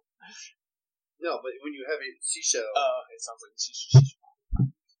 Seashell. No, but when you have a seashell, It sounds like seashell.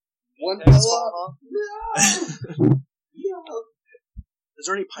 one Thanks, fell off. No. Is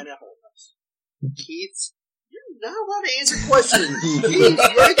there any pineapple in this? Keith, you're not allowed to answer questions. Jeez, you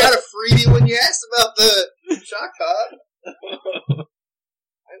already got a freebie when you asked about the shock top.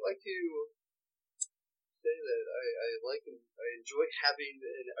 I like to say that I like and I enjoy having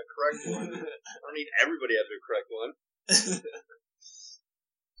a correct one. I don't need everybody to have the correct one.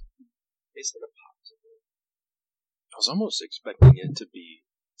 Tastes like a popsicle. I was almost expecting it to be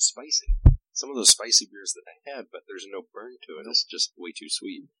spicy. Some of those spicy beers that I had, but there's no burn to it. It's just way too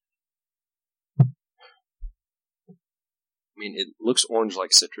sweet. I mean, it looks orange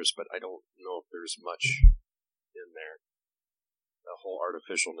like citrus, but I don't know if there's much in there. The whole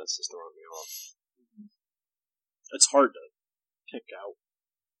artificialness is throwing me off. It's hard to pick out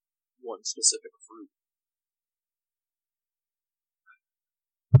one specific fruit.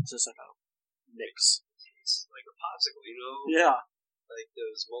 It's just like a mix. It's like a popsicle, you know? Yeah. Like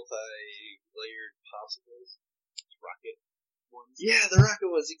those multi-layered popsicles. Rocket ones. Yeah, the rocket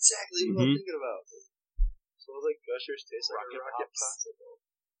ones. Exactly what I'm Mhm. thinking about. So like Gushers taste like a rocket popsicle.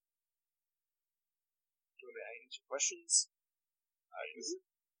 Do you want me to answer questions?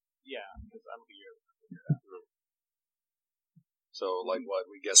 Yeah, because I'm here. So, like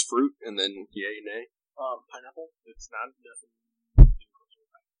what? We guess fruit, and then yay, nay? Pineapple? It's not nothing.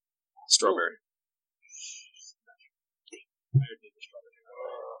 Strawberry.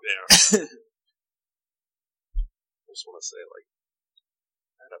 Yeah. I just want to say, like,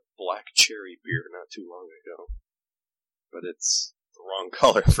 I had a black cherry beer not too long ago, but it's the wrong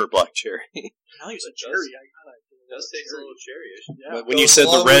color for black cherry. Now you said cherry. It does taste a little cherryish. Yeah. But when you said the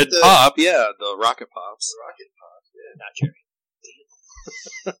along red with the- pop, yeah, the rocket pops. The rocket pops, yeah. Not cherry.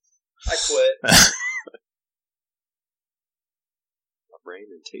 I quit. My brain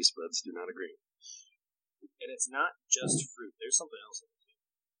and taste buds do not agree. And it's not just fruit. There's something else in it.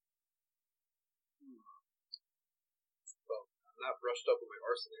 I'm not brushed up with my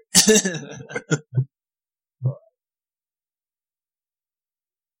arsenic.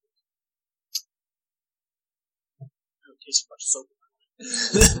 I don't taste much soap.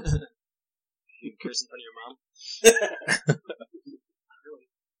 You curse in front of your mom?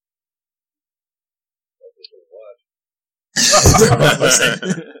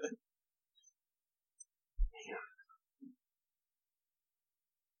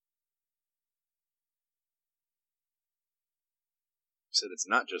 Said it's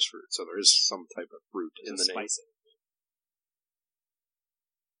not just fruit, so there is some type of fruit in the name. Spicy.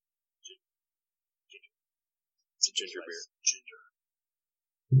 It's a ginger beer. Ginger.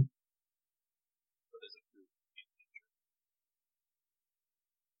 What is a fruit?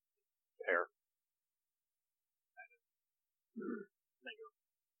 Pear.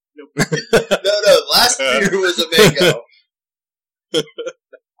 No, last beer was a mango.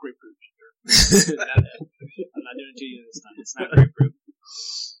 Grapefruit. I'm not doing it to you this time. It's not grapefruit.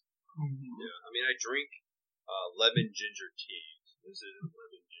 Yeah, I mean, I drink lemon ginger tea. This isn't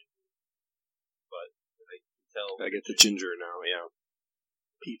lemon ginger. But I can tell. I get the ginger now, yeah.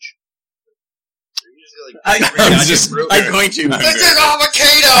 Peach. You're usually like, I'm going to. This is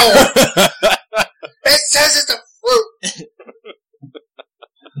avocado! It says it's a fruit!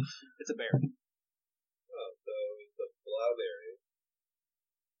 It's a berry. Oh, so it's a blueberry.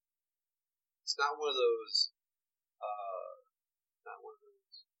 It's not one of those,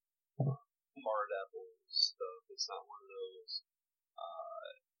 hard apple stuff. It's not one of those,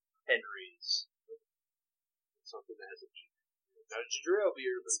 Henry's. It's something that has a ginger. Not a ginger ale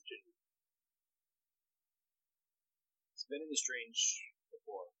beer, but a ginger. It's been in the strange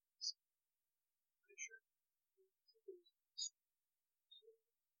before. Pretty sure.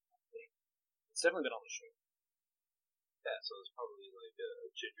 It's definitely been on the show. Yeah, so it's probably like a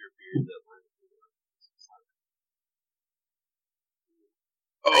ginger beer that went through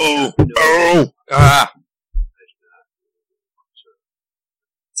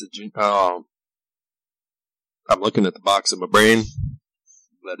It's a I'm looking at the box of my brain,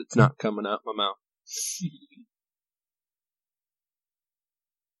 but it's not coming out my mouth.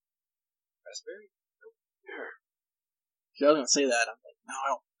 raspberry? See, I was going to say that. I'm like, no, I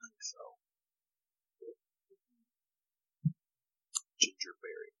don't think so. Ginger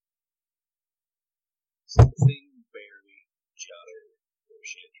berry. Something berry, judder, or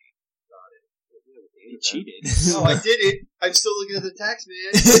shandy. Got it. He cheated. No, I did it. I'm still looking at the tax,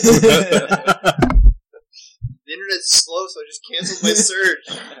 man. The internet's slow, so I just canceled my search.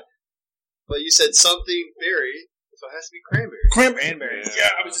 But you said something berry, so it has to be cranberry. Cranberry. Yeah,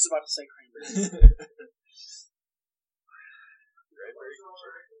 I was just about to say cranberry. Cranberry.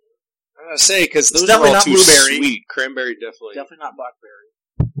 I was gonna say, because those definitely are all not too blueberry. sweet. Cranberry definitely. Definitely not blackberry.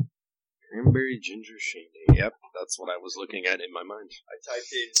 Cranberry ginger shandy. Yep, that's what I was looking at in my mind. I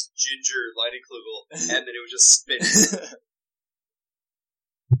typed in ginger Leinenkugel, and then it was just spinning.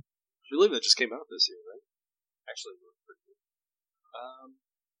 I believe that just came out this year, right? Actually, it looks pretty good.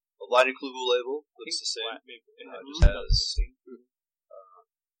 The Leinenkugel label looks the same. Maybe It just has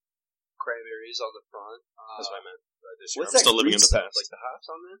cranberries on the front. That's what I meant. This year. What's I'm that still living in green the stuff? past. Like the hops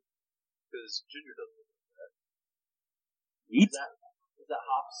on there? Because ginger doesn't look like that. Wheat? Is that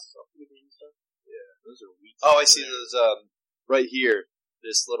hops? Stuff? Those are wheat. Oh, I see those right here.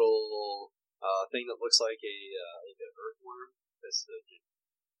 This little thing that looks like an earthworm. That's the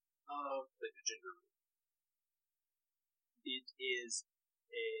ginger. It is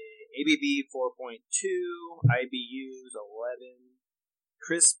a ABV 4.2, IBUs 11,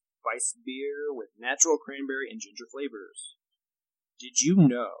 crisp Weiss beer with natural cranberry and ginger flavors. Did you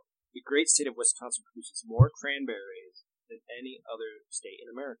know the great state of Wisconsin produces more cranberries than any other state in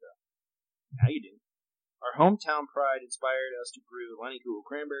America? Now you do. Our hometown pride inspired us to brew Leinenkugel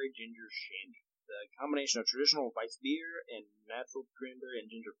Cranberry Ginger Shandy. The combination of traditional Weiss beer and natural cranberry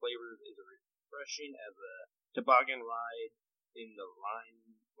and ginger flavors is refreshing as a toboggan ride in the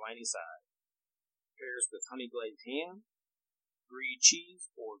liney side. Pairs with honey glazed ham, brie cheese,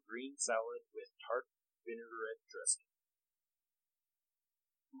 or green salad with tart vinaigrette dressing.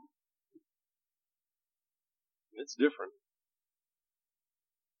 It's different.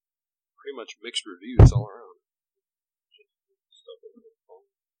 Pretty much mixed reviews all around.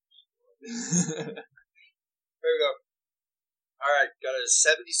 There we go. Alright, got a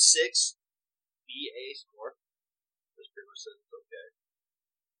 76 BA score. This pretty much says it's okay.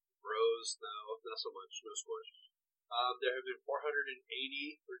 Bros, no, not so much, no scores. There have been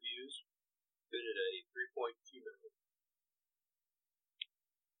 480 reviews. Been at a 3.2 million.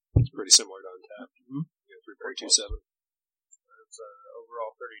 It's pretty similar to Untapped. Mm-hmm. Yeah, 3.27. It's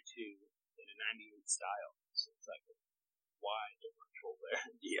overall 32 in a 98 style. So it's like a wide differential there.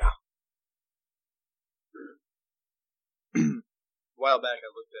 Yeah. A while back,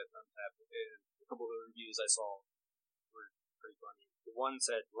 I looked at Untapped, and a couple of the reviews I saw were pretty funny. The one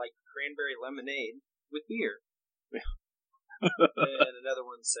said, like cranberry lemonade with beer. And another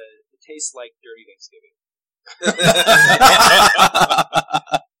one said, it tastes like dirty Thanksgiving.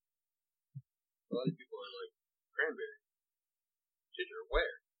 A lot of people are like, cranberry. Ginger,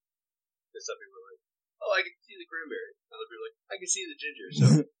 where? And some people are like, oh, I can see the cranberry. Other people are like, I can see the ginger. So,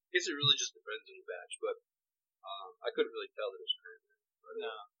 I guess it really just depends on the batch, but I couldn't really tell that it was cranberry.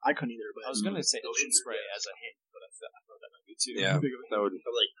 No. I couldn't either, but I was going to say No ocean ginger, spray yeah. as a hint, but I thought that might be too Yeah, big of a that would.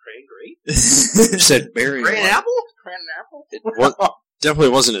 I'm like, cran grape? You said berry. Cran apple? cran apple. It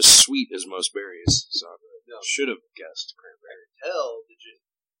definitely wasn't as sweet as most berries, so I should have guessed cranberry. Hell, did you?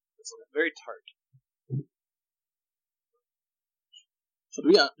 It's very tart. So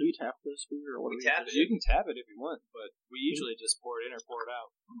do we tap this beer or what? We do tap do? it. You can tap it if you want, but we usually just pour it in or pour it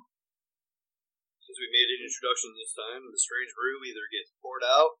out. Since we made an introduction this time, the strange brew either gets poured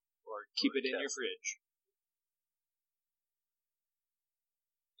out Or keep it in your fridge.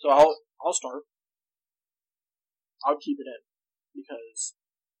 So I'll start. I'll keep it in because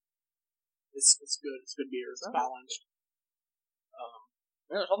it's good. It's good beer. It's balanced.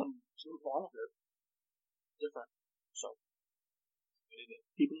 There's something wrong with it. Different. So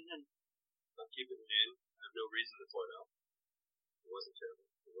keep it in. I'm keeping it in. I have no reason to pour it out. It wasn't terrible.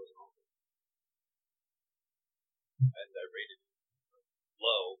 It wasn't awful. And I rated it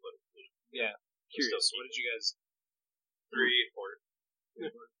low, but Yeah. Curious. What did you guys... 3 or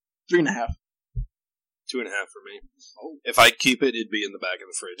 3.5. 2.5 for me. If I keep it, it'd be in the back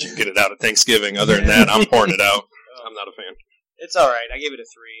of the fridge and get it out at Thanksgiving. Other than that, I'm pouring it out. I'm not a fan. It's alright. I gave it a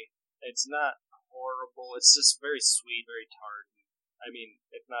 3. It's not horrible. It's just very sweet, very tart. I mean,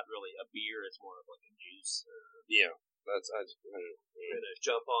 it's not really a beer. It's more of like a juice. Yeah, that's. I'm gonna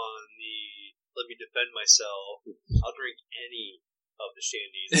jump on the let me defend myself. I'll drink any of the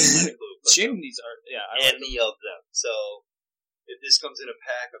shandies. Shandies are, yeah. I like any of them. So if this comes in a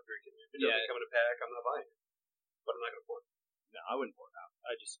pack, I'm drinking it. If it doesn't come in a pack, I'm not buying it. But I'm not gonna pour it. No, I wouldn't pour it out.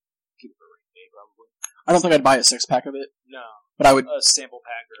 I just keep it for a rainy day, probably. I don't think I'd buy a 6-pack of it, No, but I would. a sample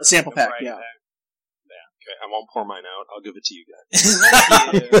pack or A sample pack, variety yeah. pack. Okay, I won't pour mine out. I'll give it to you guys.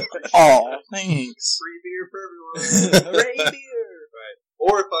 Oh, thanks. Free beer for everyone. Hooray, beer! Right.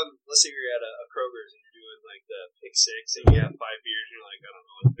 Or if let's say you're at a Kroger's and you're doing like the pick 6 and you have 5 beers and you're like, I don't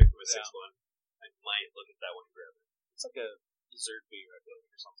know, let's pick my 6th one. I might look at that one and grab it. It's like a dessert beer, I feel like,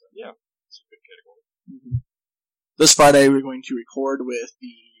 or something. Yeah. It's a good category. This Friday, we're going to record with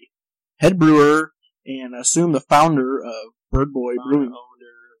the head brewer and assume the founder of Bird Boy Brewing.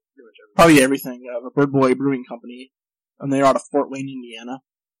 Owner, pretty much everything. Probably everything of a Bird Boy Brewing Company, and they're out of Fort Wayne, Indiana.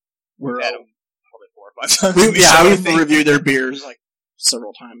 We're We've had them probably 4 or 5 times. we've reviewed their beers like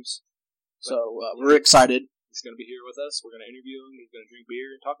several times, so we're excited. He's going to be here with us. We're going to interview him. He's going to drink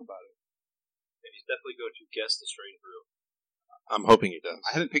beer and talk about it. And he's definitely going to guess the strange brew. I'm hoping he does.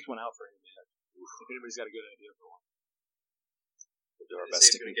 I haven't picked one out for him yet. If anybody's got a good idea for one. We'll do our He's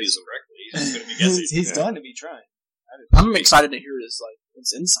best to going to confuse guess him. correctly. He's just going to be guessing. He's done to be trying. I'm excited to hear his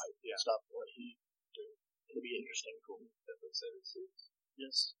insight and stuff. What he do. It'll be interesting. Cool.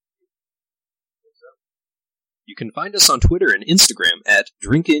 Yes. You can find us on Twitter and Instagram at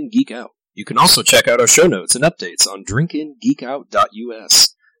DrinkInGeekOut. You can also check out our show notes and updates on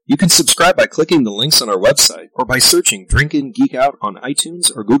drinkingeekout.us. You can subscribe by clicking the links on our website or by searching Drink In Geek Out on iTunes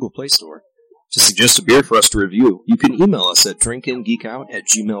or Google Play Store. To suggest a beer for us to review, you can email us at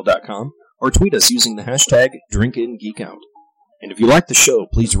drinkingeekout@gmail.com or tweet us using the hashtag DrinkInGeekOut. And if you like the show,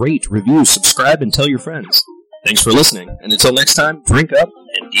 please rate, review, subscribe, and tell your friends. Thanks for listening, and until next time, drink up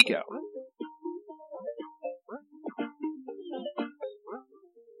and geek out.